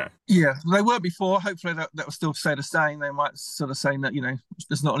 Okay. Yeah, they were before. Hopefully that will still stay the same. They might sort of say that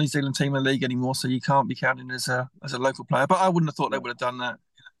there's not a New Zealand team in the league anymore, so you can't be counted as a local player. But I wouldn't have thought they would have done that.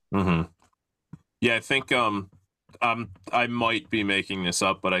 Mm-hmm. Yeah, I think I might be making this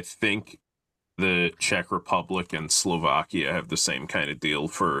up, but I think the Czech Republic and Slovakia have the same kind of deal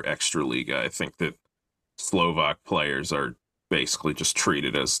for Extra Liga. I think that Slovak players are basically just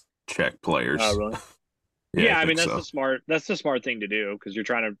treated as Czech players. Oh, really? Yeah, I mean that's the smart thing to do because you're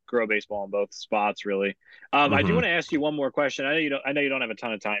trying to grow baseball in both spots, really. I do want to ask you one more question. I know you don't have a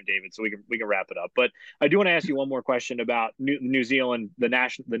ton of time, David, so we can wrap it up. But I do want to ask you one more question about New Zealand, the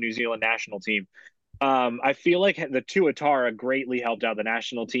New Zealand national team. I feel like the Tuatara greatly helped out the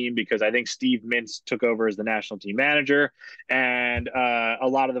national team because I think Steve Mintz took over as the national team manager, and a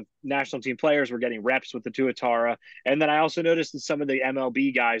lot of the national team players were getting reps with the Tuatara. And then I also noticed that some of the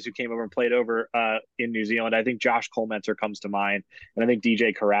MLB guys who came over and played over in New Zealand, I think Josh Colmetzer comes to mind, and I think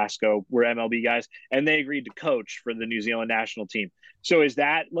DJ Carrasco were MLB guys, and they agreed to coach for the New Zealand national team. So is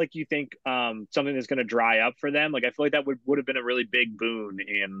that, like, you think something that's going to dry up for them? Like, I feel like that would have been a really big boon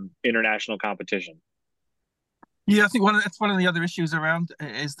in international competition. Yeah, I think that's one of the other issues around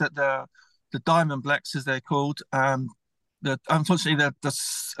is that the Diamond Blacks, as they're called, unfortunately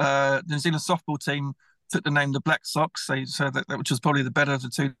the New Zealand softball team took the name the Black Sox, which was probably the better of the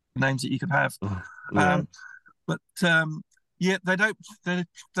two names that you could have. Yeah. Yeah, they don't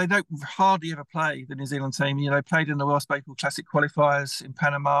hardly ever play the New Zealand team. They played in the World Baseball Classic qualifiers in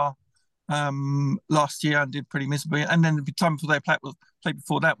Panama last year and did pretty miserably. And then the time before they played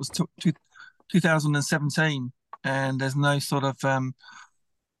before that was 2017. And there's no sort of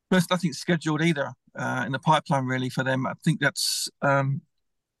there's nothing scheduled either in the pipeline really for them. I think that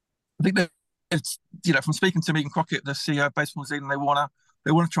it's from speaking to Megan Crockett, the CEO of Baseball New Zealand, they want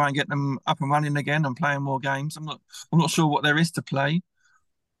to try and get them up and running again and playing more games. I'm not sure what there is to play,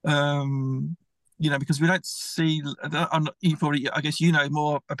 because we don't see. I guess you know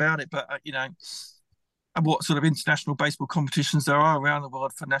more about it, but what sort of international baseball competitions there are around the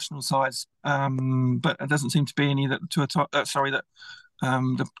world for national sides, but it doesn't seem to be any that the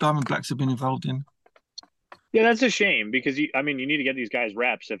Diamond Blacks have been involved in. Yeah, that's a shame because you need to get these guys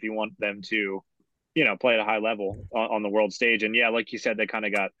reps if you want them to, play at a high level on the world stage. And yeah, like you said, they kind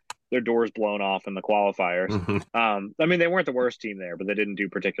of got their doors blown off in the qualifiers. Mm-hmm. They weren't the worst team there, but they didn't do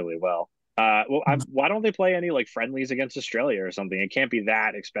particularly well. Why don't they play any like friendlies against Australia or something? It can't be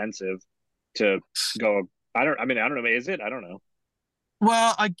that expensive to go. I don't know. Is it? I don't know.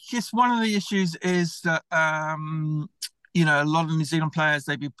 Well, I guess one of the issues is that a lot of New Zealand players,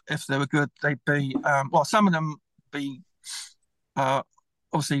 if they were good, they'd be some of them be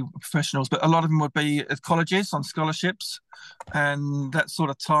obviously professionals, but a lot of them would be at colleges on scholarships, and that sort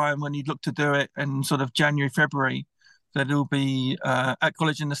of time when you'd look to do it in sort of January, February, that will be at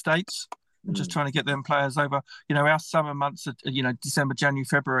college in the States, just trying to get them players over. Our summer months are December, January,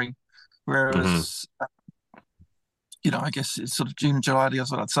 February, whereas I guess it's sort of June and July, the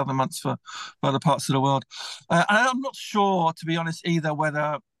sort of southern months for other parts of the world. And I'm not sure, to be honest, either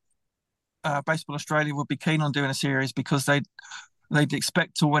whether Baseball Australia would be keen on doing a series, because they'd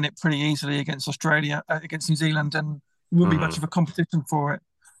expect to win it pretty easily against New Zealand, and wouldn't be much of a competition for it.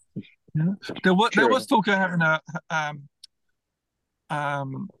 Yeah. There was talk of having a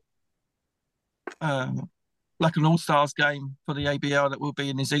like an All-Stars game for the ABL that will be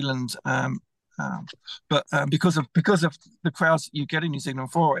in New Zealand, but because of the crowds you get in New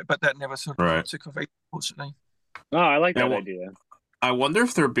Zealand for it, but that never sort of took off, unfortunately. Oh, I like that idea. I wonder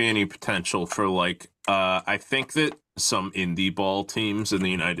if there'd be any potential for I think that some indie ball teams in the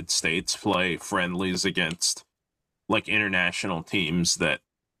United States play friendlies against international teams that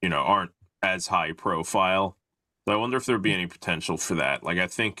aren't as high profile. So I wonder if there'd be any potential for that. I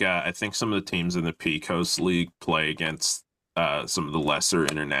think some of the teams in the P-Coast League play against some of the lesser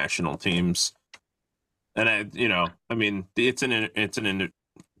international teams, and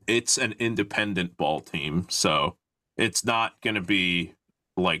it's an independent ball team, so it's not going to be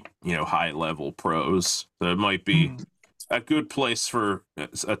high level pros. So it might be a good place for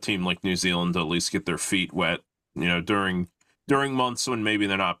a team like New Zealand to at least get their feet wet, during months when maybe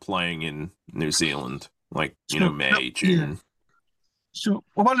they're not playing in New Zealand, May, June. Yeah. Sure.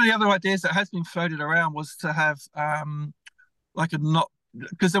 Well, one of the other ideas that has been floated around was to have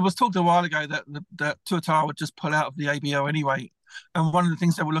because there was talk a while ago that Tuatara would just pull out of the ABL anyway, and one of the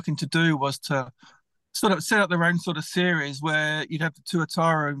things they were looking to do was to sort of set up their own sort of series where you'd have the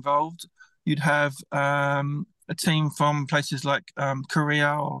Tuatara involved, you'd have a team from places like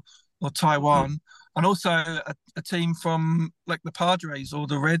Korea or Taiwan, and also a team from the Padres or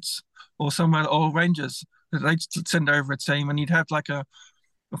the Reds or somewhere, or Rangers, that they'd send over a team, and you'd have a 4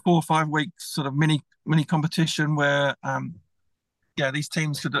 or 5 week sort of mini competition where these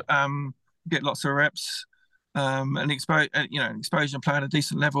teams could get lots of reps and exposure and play at a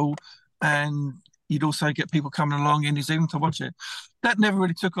decent level, and you'd also get people coming along in New Zealand to watch it. That never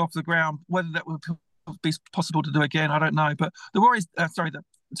really took off the ground. Whether that would be possible to do again, I don't know. But the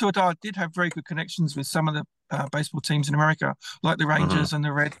Tuatara did have very good connections with some of the baseball teams in America, like the Rangers and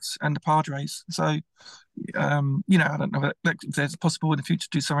the Reds and the Padres. So, I don't know if there's possible in the future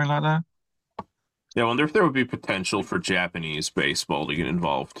to do something like that. Yeah, I wonder if there would be potential for Japanese baseball to get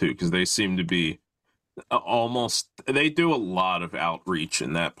involved too, because they seem to be they do a lot of outreach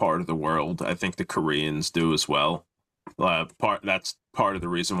in that part of the world. I think the Koreans do as well. That's part of the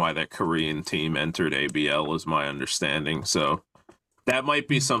reason why that Korean team entered ABL, is my understanding. So that might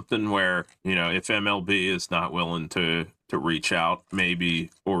be something where, if MLB is not willing to reach out, maybe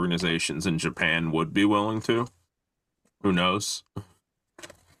organizations in Japan would be willing to. Who knows?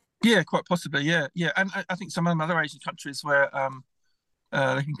 Yeah, quite possibly. Yeah. And I think some of them other Asian countries where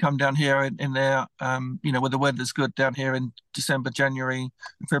they can come down here in their, where the weather's good down here in December, January,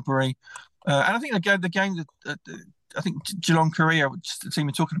 and February. And I think the game that I think Geelong, Korea, which is the team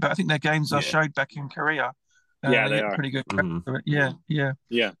we're talking about, I think their games are showed back in Korea. They are pretty good. Yeah.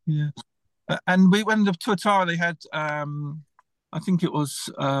 And when the Tuatara, they had, I think it was,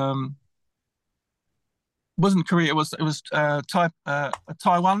 wasn't Korea, it was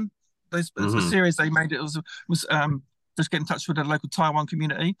Taiwan. The series they made, it was just get in touch with the local Taiwan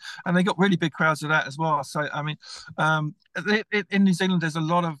community, and they got really big crowds of that as well. So I mean, in New Zealand, there's a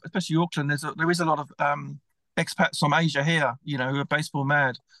lot of, especially Auckland, there is a lot of expats from Asia here, who are baseball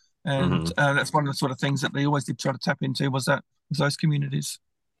mad, and that's one of the sort of things that they always did try to tap into, was those communities.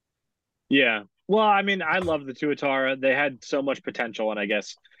 Yeah, well, I mean, I love the Tuatara. They had so much potential, and I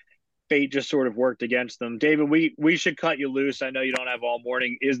guess fate just sort of worked against them. David, we should cut you loose. I know you don't have all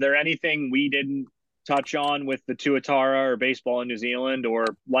morning. Is there anything we didn't touch on with the Tuatara or baseball in New Zealand or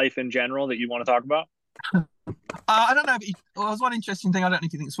life in general that you want to talk about? I don't know. Well, one interesting thing, I don't know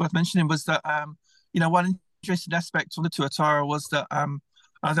if you think it's worth mentioning, was that one interesting aspect of the Tuatara was that I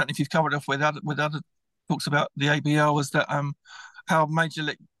don't know if you've covered off with other talks about the ABL, was that how major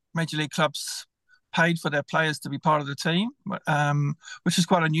league clubs paid for their players to be part of the team, which is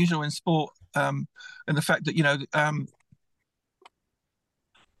quite unusual in sport, and the fact that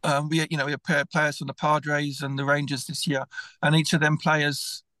we had players from the Padres and the Rangers this year, and each of them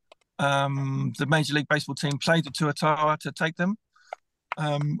players, the Major League Baseball team paid the Tuatara to take them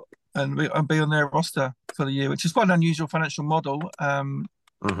and be on their roster for the year, which is quite an unusual financial model.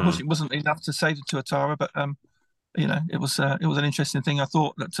 It wasn't enough to save the Tuatara, but it was an interesting thing. I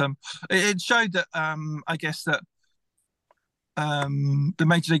thought that it showed that I guess that the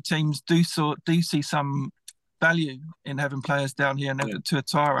major league teams do see some value in having players down here in the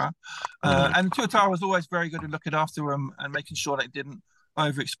Tuatara. And Tuatara was always very good at looking after them and making sure they didn't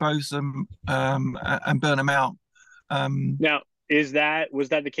overexpose them and burn them out. Now, was that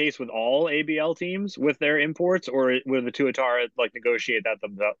the case with all ABL teams with their imports, or would the Tuatara like negotiate that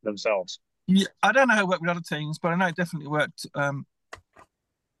themselves? Yeah, I don't know how it worked with other teams, but I know it definitely worked with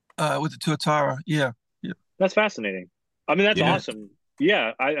the Tuatara. Yeah. That's fascinating. I mean, that's awesome.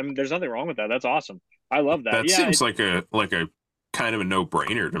 Yeah, I mean, there's nothing wrong with that. That's awesome. I love that. That seems like a kind of a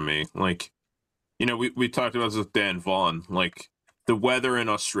no-brainer to me. Like, you know, we talked about this with Dan Vaughn. Like, the weather in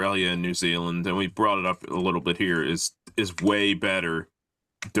Australia and New Zealand, and we brought it up a little bit here, is way better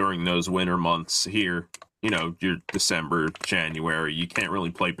during those winter months here. You know, your December, January, you can't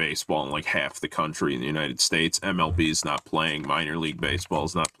really play baseball in like half the country in the United States. MLB's not playing, minor league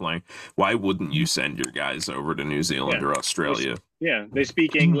baseball's not playing. Why wouldn't you send your guys over to New Zealand or Australia? They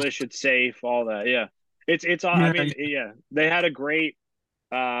speak English, it's safe, all that. Yeah. I mean, they had a great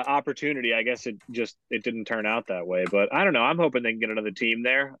opportunity. I guess it didn't turn out that way, but I don't know. I'm hoping they can get another team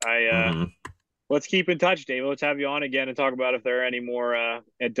there. Let's keep in touch, David. Let's have you on again and talk about if there are any more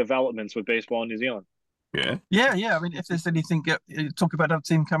developments with baseball in New Zealand. Yeah. I mean, if there's anything, talk about another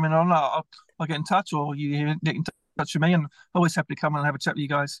team coming on, I'll get in touch, or you get in touch with me, and always happy to come and have a chat with you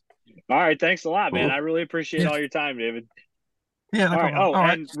guys. All right, thanks a lot, man. I really appreciate all your time, David. Yeah. No problem. Oh,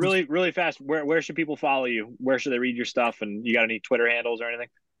 and really, really fast, where should people follow you? Where should they read your stuff? And you got any Twitter handles or anything?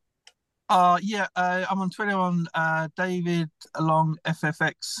 I'm on Twitter on David Along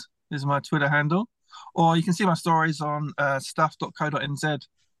FFX is my Twitter handle, or you can see my stories on stuff.co.nz.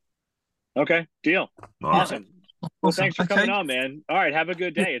 Okay, deal. Awesome. Well, thanks for coming on, man. All right, have a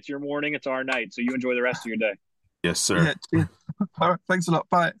good day. It's your morning, it's our night, so you enjoy the rest of your day. Yes, sir. Yeah. All right, thanks a lot.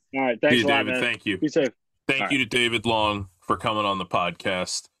 Bye. All right, thanks a lot, David. man. Thank you. Be safe. Thank you to David Long for coming on the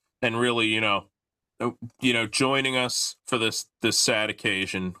podcast and really, joining us for this sad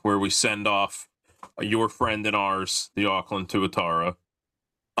occasion where we send off your friend and ours, the Auckland Tuatara.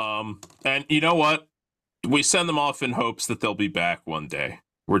 And you know what? We send them off in hopes that they'll be back one day.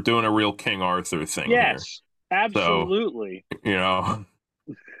 We're doing a real King Arthur thing here. Yes, absolutely. So,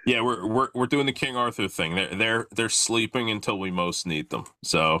 we're doing the King Arthur thing. They're sleeping until we most need them.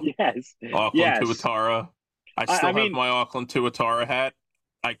 So yes, Auckland Tuatara. I still have my Auckland Tuatara hat.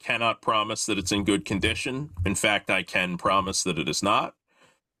 I cannot promise that it's in good condition. In fact, I can promise that it is not.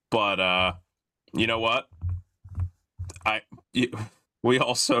 But you know what? We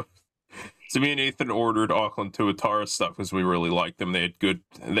also. So me and Ethan ordered Auckland Tuatara stuff because we really liked them. They had good.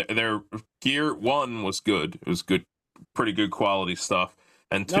 Their gear, one, was good. It was good, pretty good quality stuff.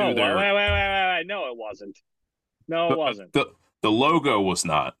 And two, wait. No, it wasn't. No, it wasn't. The logo was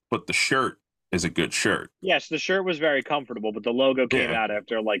not, but the shirt is a good shirt. Yes, the shirt was very comfortable, but the logo came out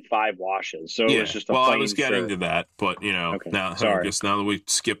after like 5 washes. So it was just a plain I was getting to that, but I guess now that we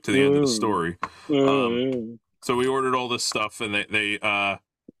skipped to the end of the story. So we ordered all this stuff, and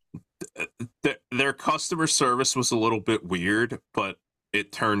their customer service was a little bit weird, but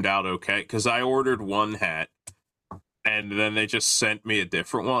it turned out okay because I ordered one hat and then they just sent me a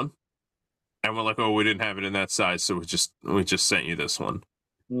different one, and we're like, oh, we didn't have it in that size, so we just sent you this one.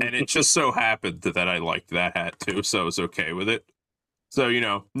 And it just so happened that I liked that hat too, so I was okay with it. So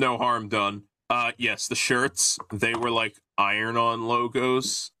no harm done. Yes, the shirts, they were like iron-on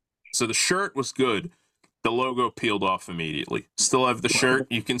logos, so the shirt was good. The logo peeled off immediately. Still have the shirt.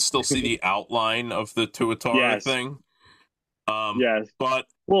 You can still see the outline of the Tuatara thing. Yes. But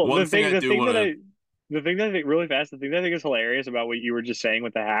the thing that I think really fast, the thing that I think is hilarious about what you were just saying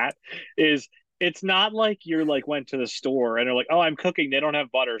with the hat is it's not like you're like went to the store and they're like, oh, I'm cooking. They don't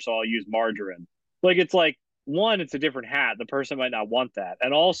have butter, so I'll use margarine. Like, it's like, one, it's a different hat. The person might not want that.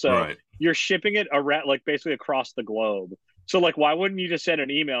 And also you're shipping it around, like basically across the globe. So, like, why wouldn't you just send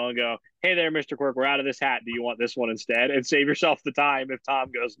an email and go, hey there, Mr. Quirk, we're out of this hat. Do you want this one instead? And save yourself the time if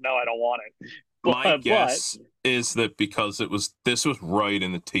Tom goes, no, I don't want it. My guess is that because this was right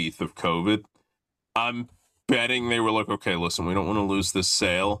in the teeth of COVID, I'm betting they were like, okay, listen, we don't want to lose this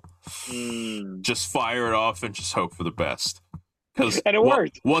sale. Just fire it off and just hope for the best. And it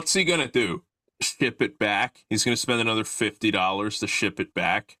worked. What's he going to do? Ship it back? He's going to spend another $50 to ship it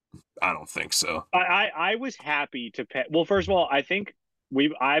back? I don't think so. I was happy to pay. Well, first of all, I think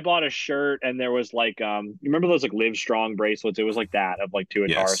I bought a shirt and there was like you remember those like Live Strong bracelets? It was like that of like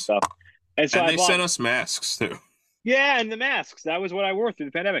Tuatara stuff. And so they sent us masks too. Yeah, and the masks. That was what I wore through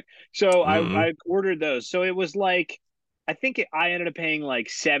the pandemic. So I ordered those. So it was like I think I ended up paying like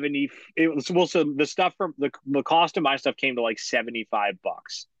 70. It was so the stuff from the cost of my stuff came to like $75.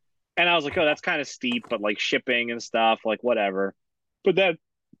 And I was like, oh, that's kind of steep, but like shipping and stuff, like whatever. But then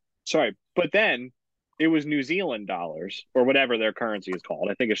it was New Zealand dollars or whatever their currency is called.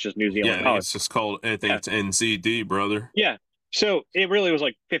 I think it's just New Zealand Yeah, I think dollars. it's just called. I think it's NZD, brother. Yeah. So it really was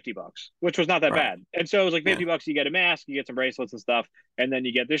like $50, which was not that Right. bad. And so it was like $50, you get a mask, you get some bracelets and stuff, and then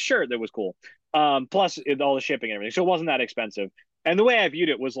you get this shirt that was cool. Plus all the shipping and everything. So it wasn't that expensive. And the way I viewed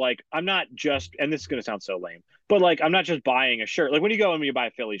it was like, I'm not just, and this is gonna sound so lame, but like I'm not just buying a shirt. Like when you go and you buy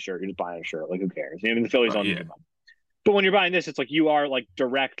a Philly shirt, you're just buying a shirt. Like who cares? I mean the Phillies don't need your money. But when you're buying this, it's like you are like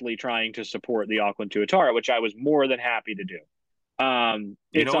directly trying to support the Auckland Tuatara, which I was more than happy to do.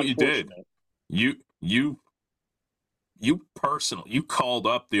 You know what you did? You personally, you called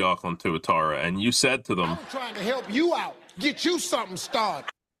up the Auckland Tuatara and you said to them, I'm trying to help you out. Get you something started.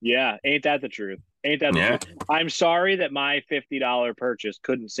 Yeah, ain't that the truth? Ain't that the truth? I'm sorry that my $50 purchase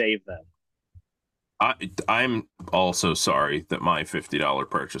couldn't save them. I'm also sorry that my $50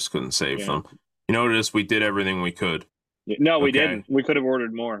 purchase couldn't save them. You know what it is? We did everything we could. No, we didn't. We could have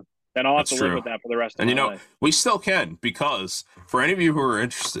ordered more. And I'll have to live with that for the rest of my life. We still can, because for any of you who are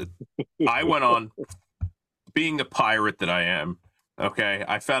interested, I went on, being the pirate that I am, okay,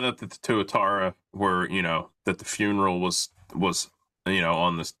 I found out that the Tuatara were, that the funeral was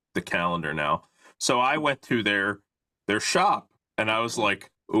on the calendar now. So I went to their shop and I was like,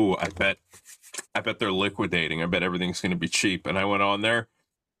 ooh, I bet they're liquidating. I bet everything's going to be cheap. And I went on there.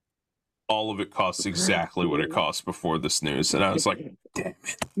 All of it costs exactly what it cost before this news. And I was like, damn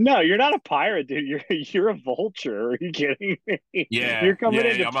it. No, you're not a pirate, dude. You're a vulture. Are you kidding me? Yeah. You're coming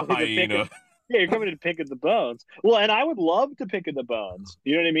in I'm a hyena. You're coming in to pick at the bones. Well, and I would love to pick at the bones.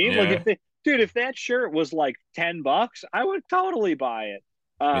 You know what I mean? Yeah. Like, if that shirt was like $10, I would totally buy it.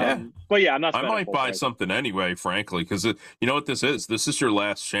 But yeah, I'm not. I might buy something anyway, frankly, because you know what this is? This is your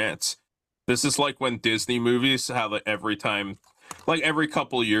last chance. This is like when Disney movies, how every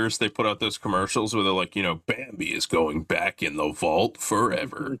couple of years they put out those commercials where they're like, Bambi is going back in the vault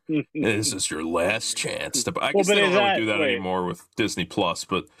forever. This is your last chance to. I guess they don't really do that anymore with Disney Plus,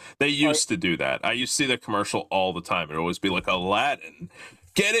 but they used to do that. I used to see that commercial all the time. It'd always be like, Aladdin,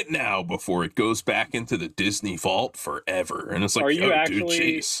 get it now before it goes back into the Disney vault forever. And it's like, dude,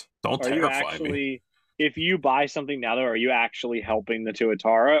 jeez, don't terrify me. If you buy something now, though, are you actually helping the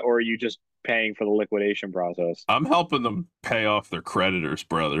Tuatara, or are you just paying for the liquidation process? I'm helping them pay off their creditors,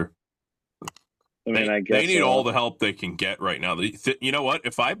 brother. I mean, I guess they need all the help they can get right now. You know what?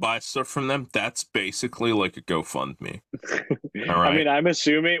 If I buy stuff from them, that's basically like a GoFundMe. All right. I mean, I'm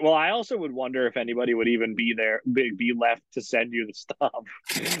assuming. Well, I also would wonder if anybody would even be left to send you the stuff.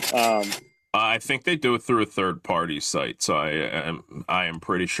 I think they do it through a third-party site, so I am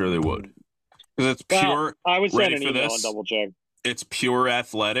pretty sure they would. Because it's pure. I would send an email and double check. It's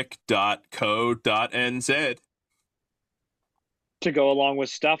pureathletic.co.nz. To go along with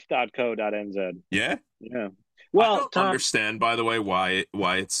stuff.co.nz. Yeah. Yeah. Well, I don't understand, by the way, why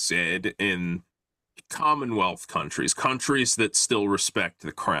it's said in Commonwealth countries that still respect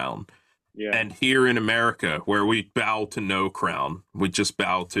the crown. Yeah. And here in America, where we bow to no crown, we just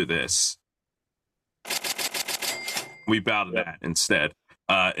bow to this. We bow to that instead.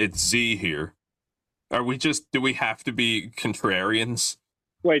 It's Z here. Do we have to be contrarians?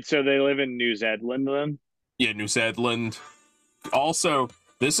 Wait, so they live in New Zealand then? Yeah, New Zealand. Also,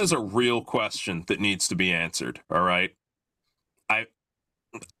 this is a real question that needs to be answered, all right?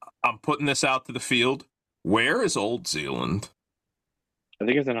 I'm putting this out to the field. Where is Old Zealand? I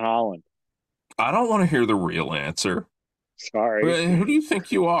think it's in Holland. I don't want to hear the real answer. Sorry. Who do you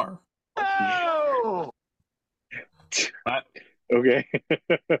think you are? Oh! Okay.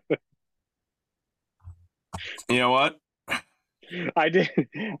 You know what? I did.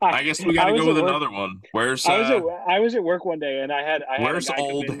 I guess we got to go with another one. Where's I was at work one day and I had where's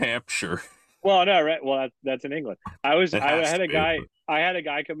Old Hampshire? Well, no, right. Well, that's in England. I had a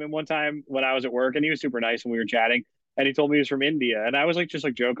guy come in one time when I was at work, and he was super nice when we were chatting, and he told me he was from India, and I was just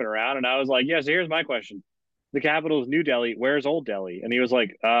joking around, and I was like, "Yeah, so here's my question: the capital is New Delhi. Where's Old Delhi?" And he was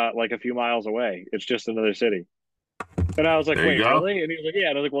like a few miles away. It's just another city. And I was like, "Wait, really?" And he was like, "Yeah."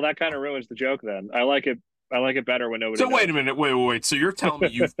 And I was like, "Well, that kind of ruins the joke then. I like it better when nobody." So knows. wait a minute, wait. So you're telling me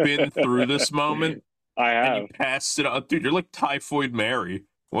you've been through this moment? I have. And you passed it on, dude. You're like Typhoid Mary.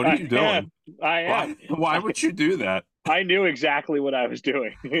 What are you doing? I am. Why would you do that? I knew exactly what I was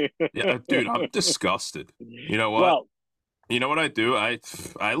doing. Yeah, dude, I'm disgusted. You know what? Well, you know what I do? I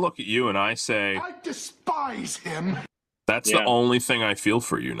look at you and I say, I despise him. That's the only thing I feel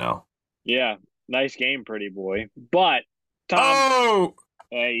for you now. Yeah, nice game, pretty boy. But Tom,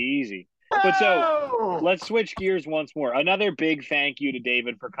 hey, easy. But so let's switch gears once more. Another big thank you to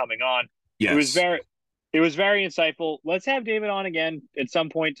David for coming on. Yes. It was very insightful. Let's have David on again at some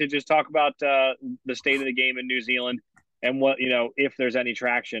point to just talk about the state of the game in New Zealand and what, if there's any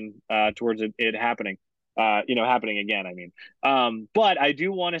traction towards it happening. happening again. I mean, but I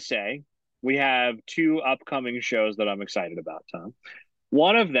do want to say we have two upcoming shows that I'm excited about, Tom.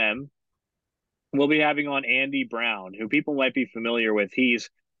 One of them we'll be having on Andy Brown, who people might be familiar with.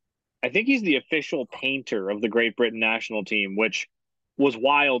 I think he's the official painter of the Great Britain national team, which was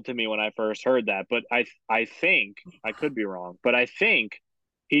wild to me when I first heard that. But I think I could be wrong, but I think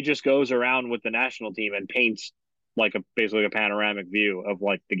he just goes around with the national team and paints like basically a panoramic view of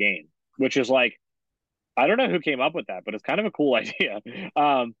like the game, which is like I don't know who came up with that, but it's kind of a cool idea.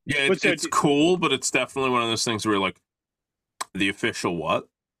 Yeah, but it's cool, but it's definitely one of those things where you're like, the official what?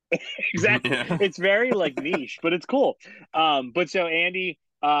 Exactly. Yeah. It's very like niche, but it's cool. But so Andy,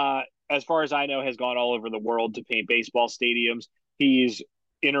 as far as I know, has gone all over the world to paint baseball stadiums. He's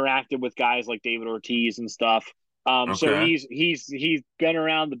interacted with guys like David Ortiz and stuff. So Okay. he's been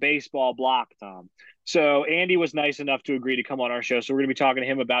around the baseball block, Tom. So Andy was nice enough to agree to come on our show. So we're gonna be talking to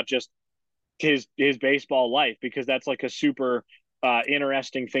him about just his baseball life, because that's like a super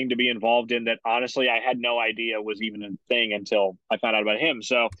interesting thing to be involved in that honestly I had no idea was even a thing until I found out about him.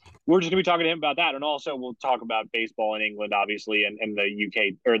 So we're just gonna be talking to him about that, and also we'll talk about baseball in England, obviously, and the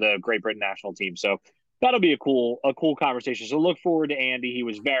UK or the Great Britain national team. So that'll be a cool conversation. So look forward to Andy. He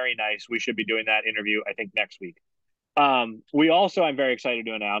was very nice. We should be doing that interview I think next week. We also, I'm very excited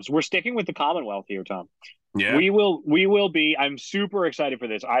to announce, we're sticking with the Commonwealth here, Tom. Yeah. We will be. I'm super excited for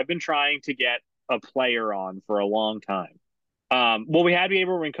this. I've been trying to get a player on for a long time. Well, we had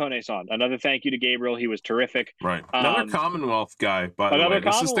Gabriel Rincones on. Another thank you to Gabriel. He was terrific. Right. Another Commonwealth guy, by the way. Another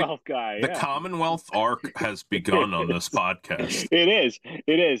This Commonwealth guy. The Yeah. Commonwealth arc has begun on this podcast. It is.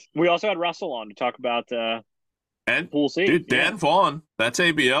 It is. We also had Russell on to talk about And Pool C. dude, Dan Vaughn, that's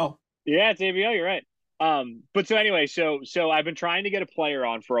ABL. Yeah, it's ABL. You're right. But so anyway, so I've been trying to get a player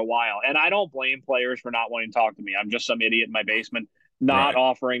on for a while, and I don't blame players for not wanting to talk to me. I'm just some idiot in my basement not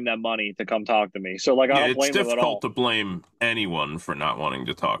offering them money to come talk to me. So like, I don't blame them at all. It's difficult to blame anyone for not wanting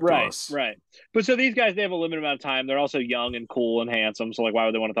to talk to us. Right. But so these guys, they have a limited amount of time. They're also young and cool and handsome. So like, why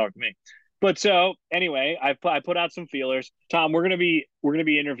would they want to talk to me? But so anyway, I put out some feelers. Tom, we're gonna be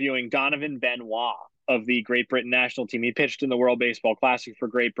interviewing Donovan Benoit of the Great Britain national team. He pitched in the World Baseball Classic for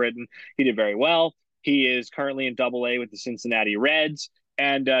Great Britain. He did very well. He is currently in Double-A with the Cincinnati Reds,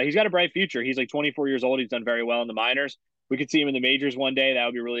 and he's got a bright future. He's like 24 years old. He's done very well in the minors. We could see him in the majors one day. That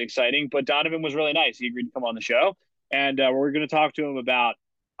would be really exciting. But Donovan was really nice. He agreed to come on the show, and we're going to talk to him about,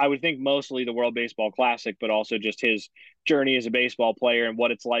 I would think, mostly the World Baseball Classic, but also just his journey as a baseball player and what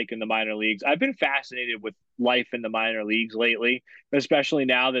it's like in the minor leagues. I've been fascinated with life in the minor leagues lately, especially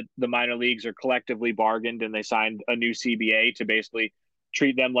now that the minor leagues are collectively bargained and they signed a new CBA to basically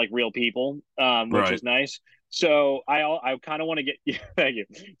treat them like real people, which is nice. So I kind of want to get thank you.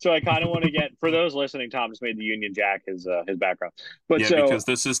 So I kind of want to get, for those listening, Tom just made the Union Jack his background. But yeah, so, because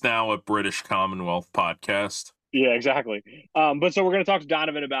this is now a British Commonwealth podcast. Yeah, exactly. But so we're going to talk to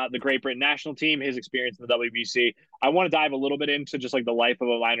Donovan about the Great Britain national team, his experience in the WBC. I want to dive a little bit into just like the life of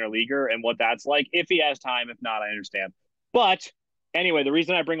a minor leaguer and what that's like. If he has time, if not, I understand. But anyway, the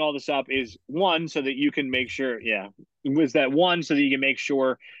reason I bring all this up is one, so that you can make sure, so that you can make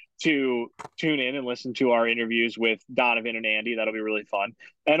sure to tune in and listen to our interviews with Donovan and Andy. That'll be really fun.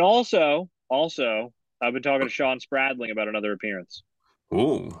 And also, I've been talking to Sean Spradling about another appearance.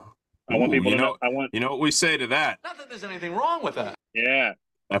 Ooh. I want people to know. You know what we say to that? Not that there's anything wrong with that. Yeah.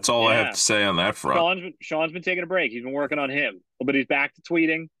 That's all I have to say on that front. Sean's been taking a break. He's been working on him, but he's back to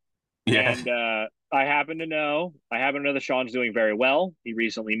tweeting. Yeah. And I happen to know that Sean's doing very well. He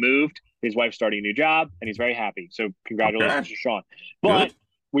recently moved. His wife's starting a new job, and he's very happy. So congratulations to Sean. But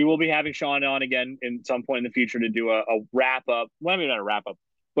we will be having Sean on again in some point in the future to do a wrap up. Well, maybe not a wrap up,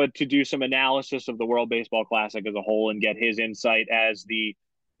 but to do some analysis of the World Baseball Classic as a whole and get his insight as the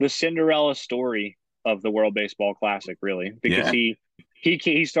Cinderella story of the World Baseball Classic, really, because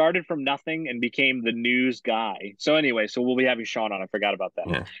he started from nothing and became the news guy. So anyway, so we'll be having Sean on. I forgot about that.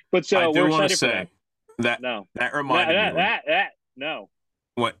 Yeah. But so I do we're want excited to say for that. No, that reminded me. No.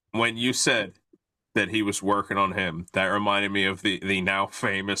 When you said that he was working on him, that reminded me of the now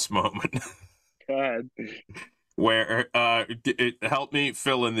famous moment. Go ahead. Where it helped me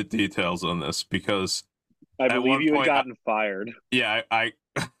fill in the details on this, because I believe you had gotten fired. Yeah,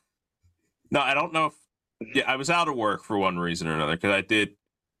 no, I don't know if I was out of work for one reason or another, because I did.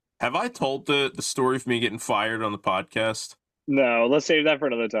 Have I told the story of me getting fired on the podcast? No, let's save that for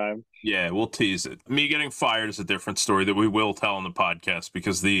another time. Yeah, we'll tease it. Me getting fired is a different story that we will tell on the podcast,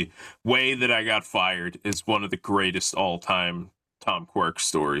 because the way that I got fired is one of the greatest all-time Tom Quirk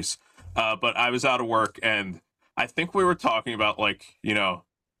stories. But I was out of work, and I think we were talking about, like,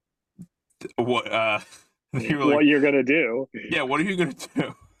 what what you're gonna do. Yeah, what are you gonna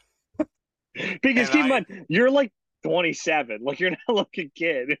do? Because And keep in mind, you're like 27. Like you're not like a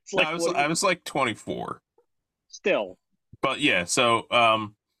kid. It's like I was like 24. still. But yeah, so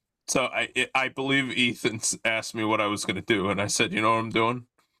I believe Ethan asked me what I was going to do, and I said, you know what I'm doing?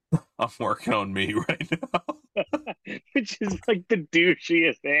 I'm working on me right now. Which is like the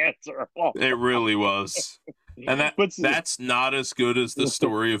douchiest answer of all. It really was. And But that's not as good as the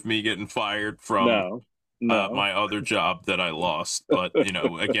story of me getting fired from no. my other job that I lost. But, you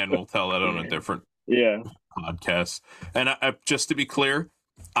know, again, we'll tell that on a different Yeah. podcast. And just to be clear,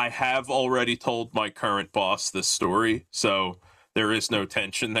 I have already told my current boss this story, so there is no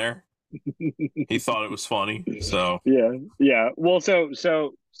tension there. He thought it was funny, so Yeah. Well, so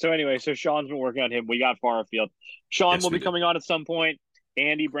anyway, so Sean's been working on him. We got far afield. Sean Yes, will we be did. coming on at some point.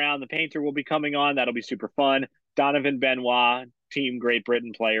 Andy Brown, the painter, will be coming on. That'll be super fun. Donovan Benoit, Team Great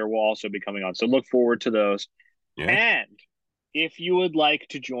Britain player, will also be coming on. So look forward to those. Yeah. And if you would like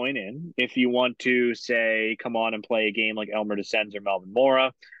to join in, if you want to say come on and play a game like Elmer Descends or Melvin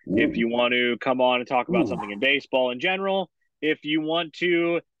Mora, if you want to come on and talk about something in baseball in general, if you want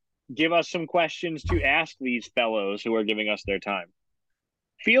to give us some questions to ask these fellows who are giving us their time,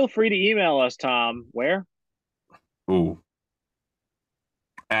 feel free to email us, Tom. Where? Ooh.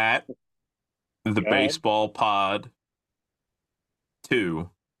 At the Go ahead. baseball pod 2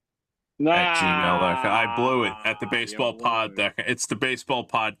 at gmail.com. I blew it at the baseball pod. It's the baseball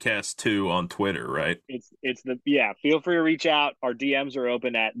podcast 2 on Twitter, right? It's the feel free to reach out. Our DMs are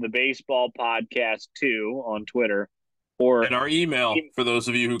open at the baseball podcast 2 on Twitter. And our email, for those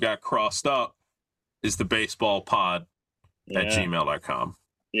of you who got crossed up, is the baseball pod at gmail.com.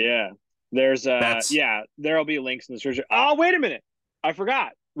 Yeah. There's there'll be links in the description. Oh, wait a minute. I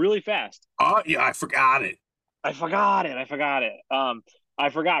forgot really fast. Oh, yeah, I forgot it. I forgot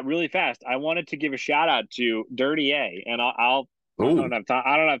really fast. I wanted to give a shout out to Dirty A, and I don't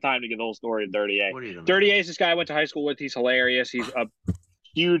have time to give the whole story of Dirty A. Dirty A is this guy I went to high school with. He's hilarious. He's a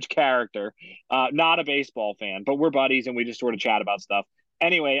huge character. Not a baseball fan, but we're buddies and we just sort of chat about stuff.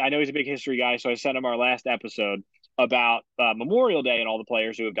 Anyway, I know he's a big history guy, so I sent him our last episode about Memorial Day and all the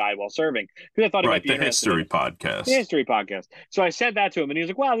players who have died while serving, because I thought it might be the interesting. history podcast. The history podcast. So I sent that to him, and he was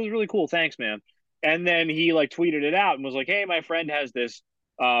like, "Wow, this is really cool. Thanks, man." And then he like tweeted it out and was like, "Hey, my friend has this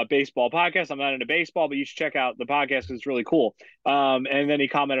baseball podcast. I'm not into baseball, but you should check out the podcast because it's really cool." And then he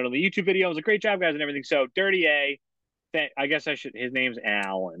commented on the YouTube video. It was a great job, guys, and everything. So Dirty A. I guess I should. His name's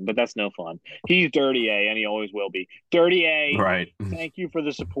Alan, but that's no fun. He's Dirty A, and he always will be. Dirty A, right? Thank you for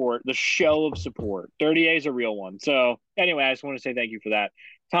the support, the show of support. Dirty A is a real one. So anyway, I just want to say thank you for that,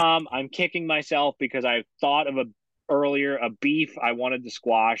 Tom. I'm kicking myself because I thought of a beef I wanted to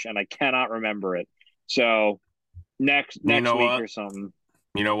squash, and I cannot remember it. So next week or something.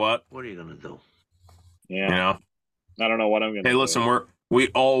 You know what? What are you gonna do? Yeah. You know, I don't know what I'm gonna. Hey, listen, we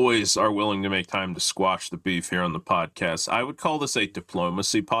always are willing to make time to squash the beef here on the podcast. I would call this a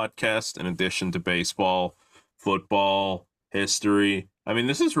diplomacy podcast in addition to baseball, football, history. I mean,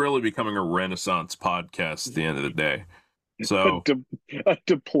 this is really becoming a Renaissance podcast at the end of the day. So a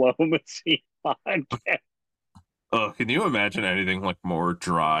diplomacy podcast. Can you imagine anything like more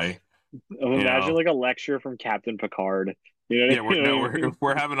dry? Imagine like a lecture from Captain Picard. Yeah,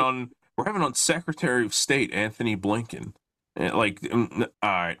 we're having on Secretary of State Anthony Blinken. Like, all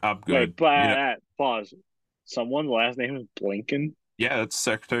right, I'm good. Wait, pause. Someone's last name is Blinken? Yeah, that's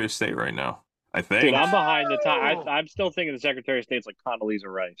Secretary of State right now, I think. Dude, I'm behind the time. I'm still thinking the Secretary of State's like Condoleezza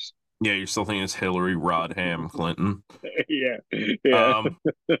Rice. Yeah, you're still thinking it's Hillary Rodham Clinton. Yeah.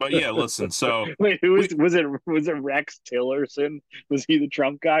 But yeah, listen. So wait, was it Rex Tillerson? Was he the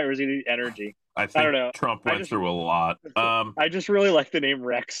Trump guy or was he the energy? I don't know. Trump went through a lot. I just really like the name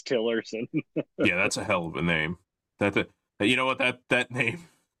Rex Tillerson. Yeah, that's a hell of a name. You know what, that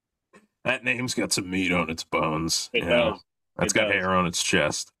name's got some meat on its bones. It does. That's got hair on its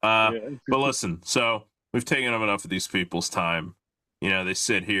chest. But listen, so we've taken up enough of these people's time. They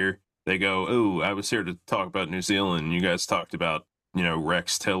sit here, they go, "Oh, I was here to talk about New Zealand. You guys talked about,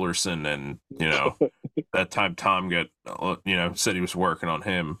 Rex Tillerson and, that time Tom got, said he was working on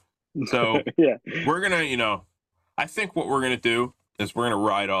him." So yeah, we're going to, I think what we're going to do is we're going to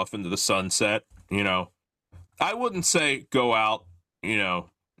ride off into the sunset. I wouldn't say go out, in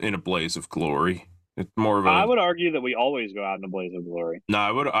a blaze of glory. It's more of I would argue that we always go out in a blaze of glory. No,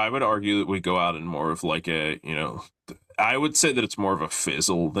 I would argue that we go out in more of like a, I would say that it's more of a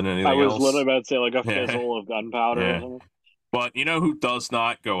fizzle than anything else. I was literally about to say like a fizzle of gunpowder or something. But you know who does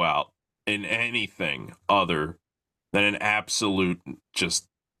not go out in anything other than an absolute just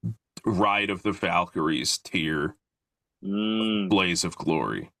Ride of the Valkyries tier blaze of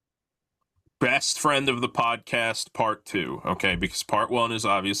glory. Best friend of the podcast, part 2, okay? Because part 1 is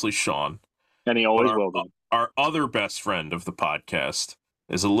obviously Sean. And he But always will be. our other best friend of the podcast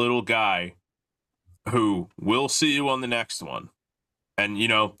is a little guy who will see you on the next one. And, you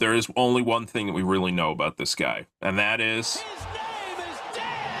know, there is only one thing that we really know about this guy, and that is... His name is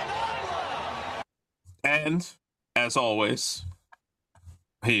Dan Unruh. And, as always,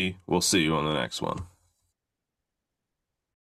 he will see you on the next one.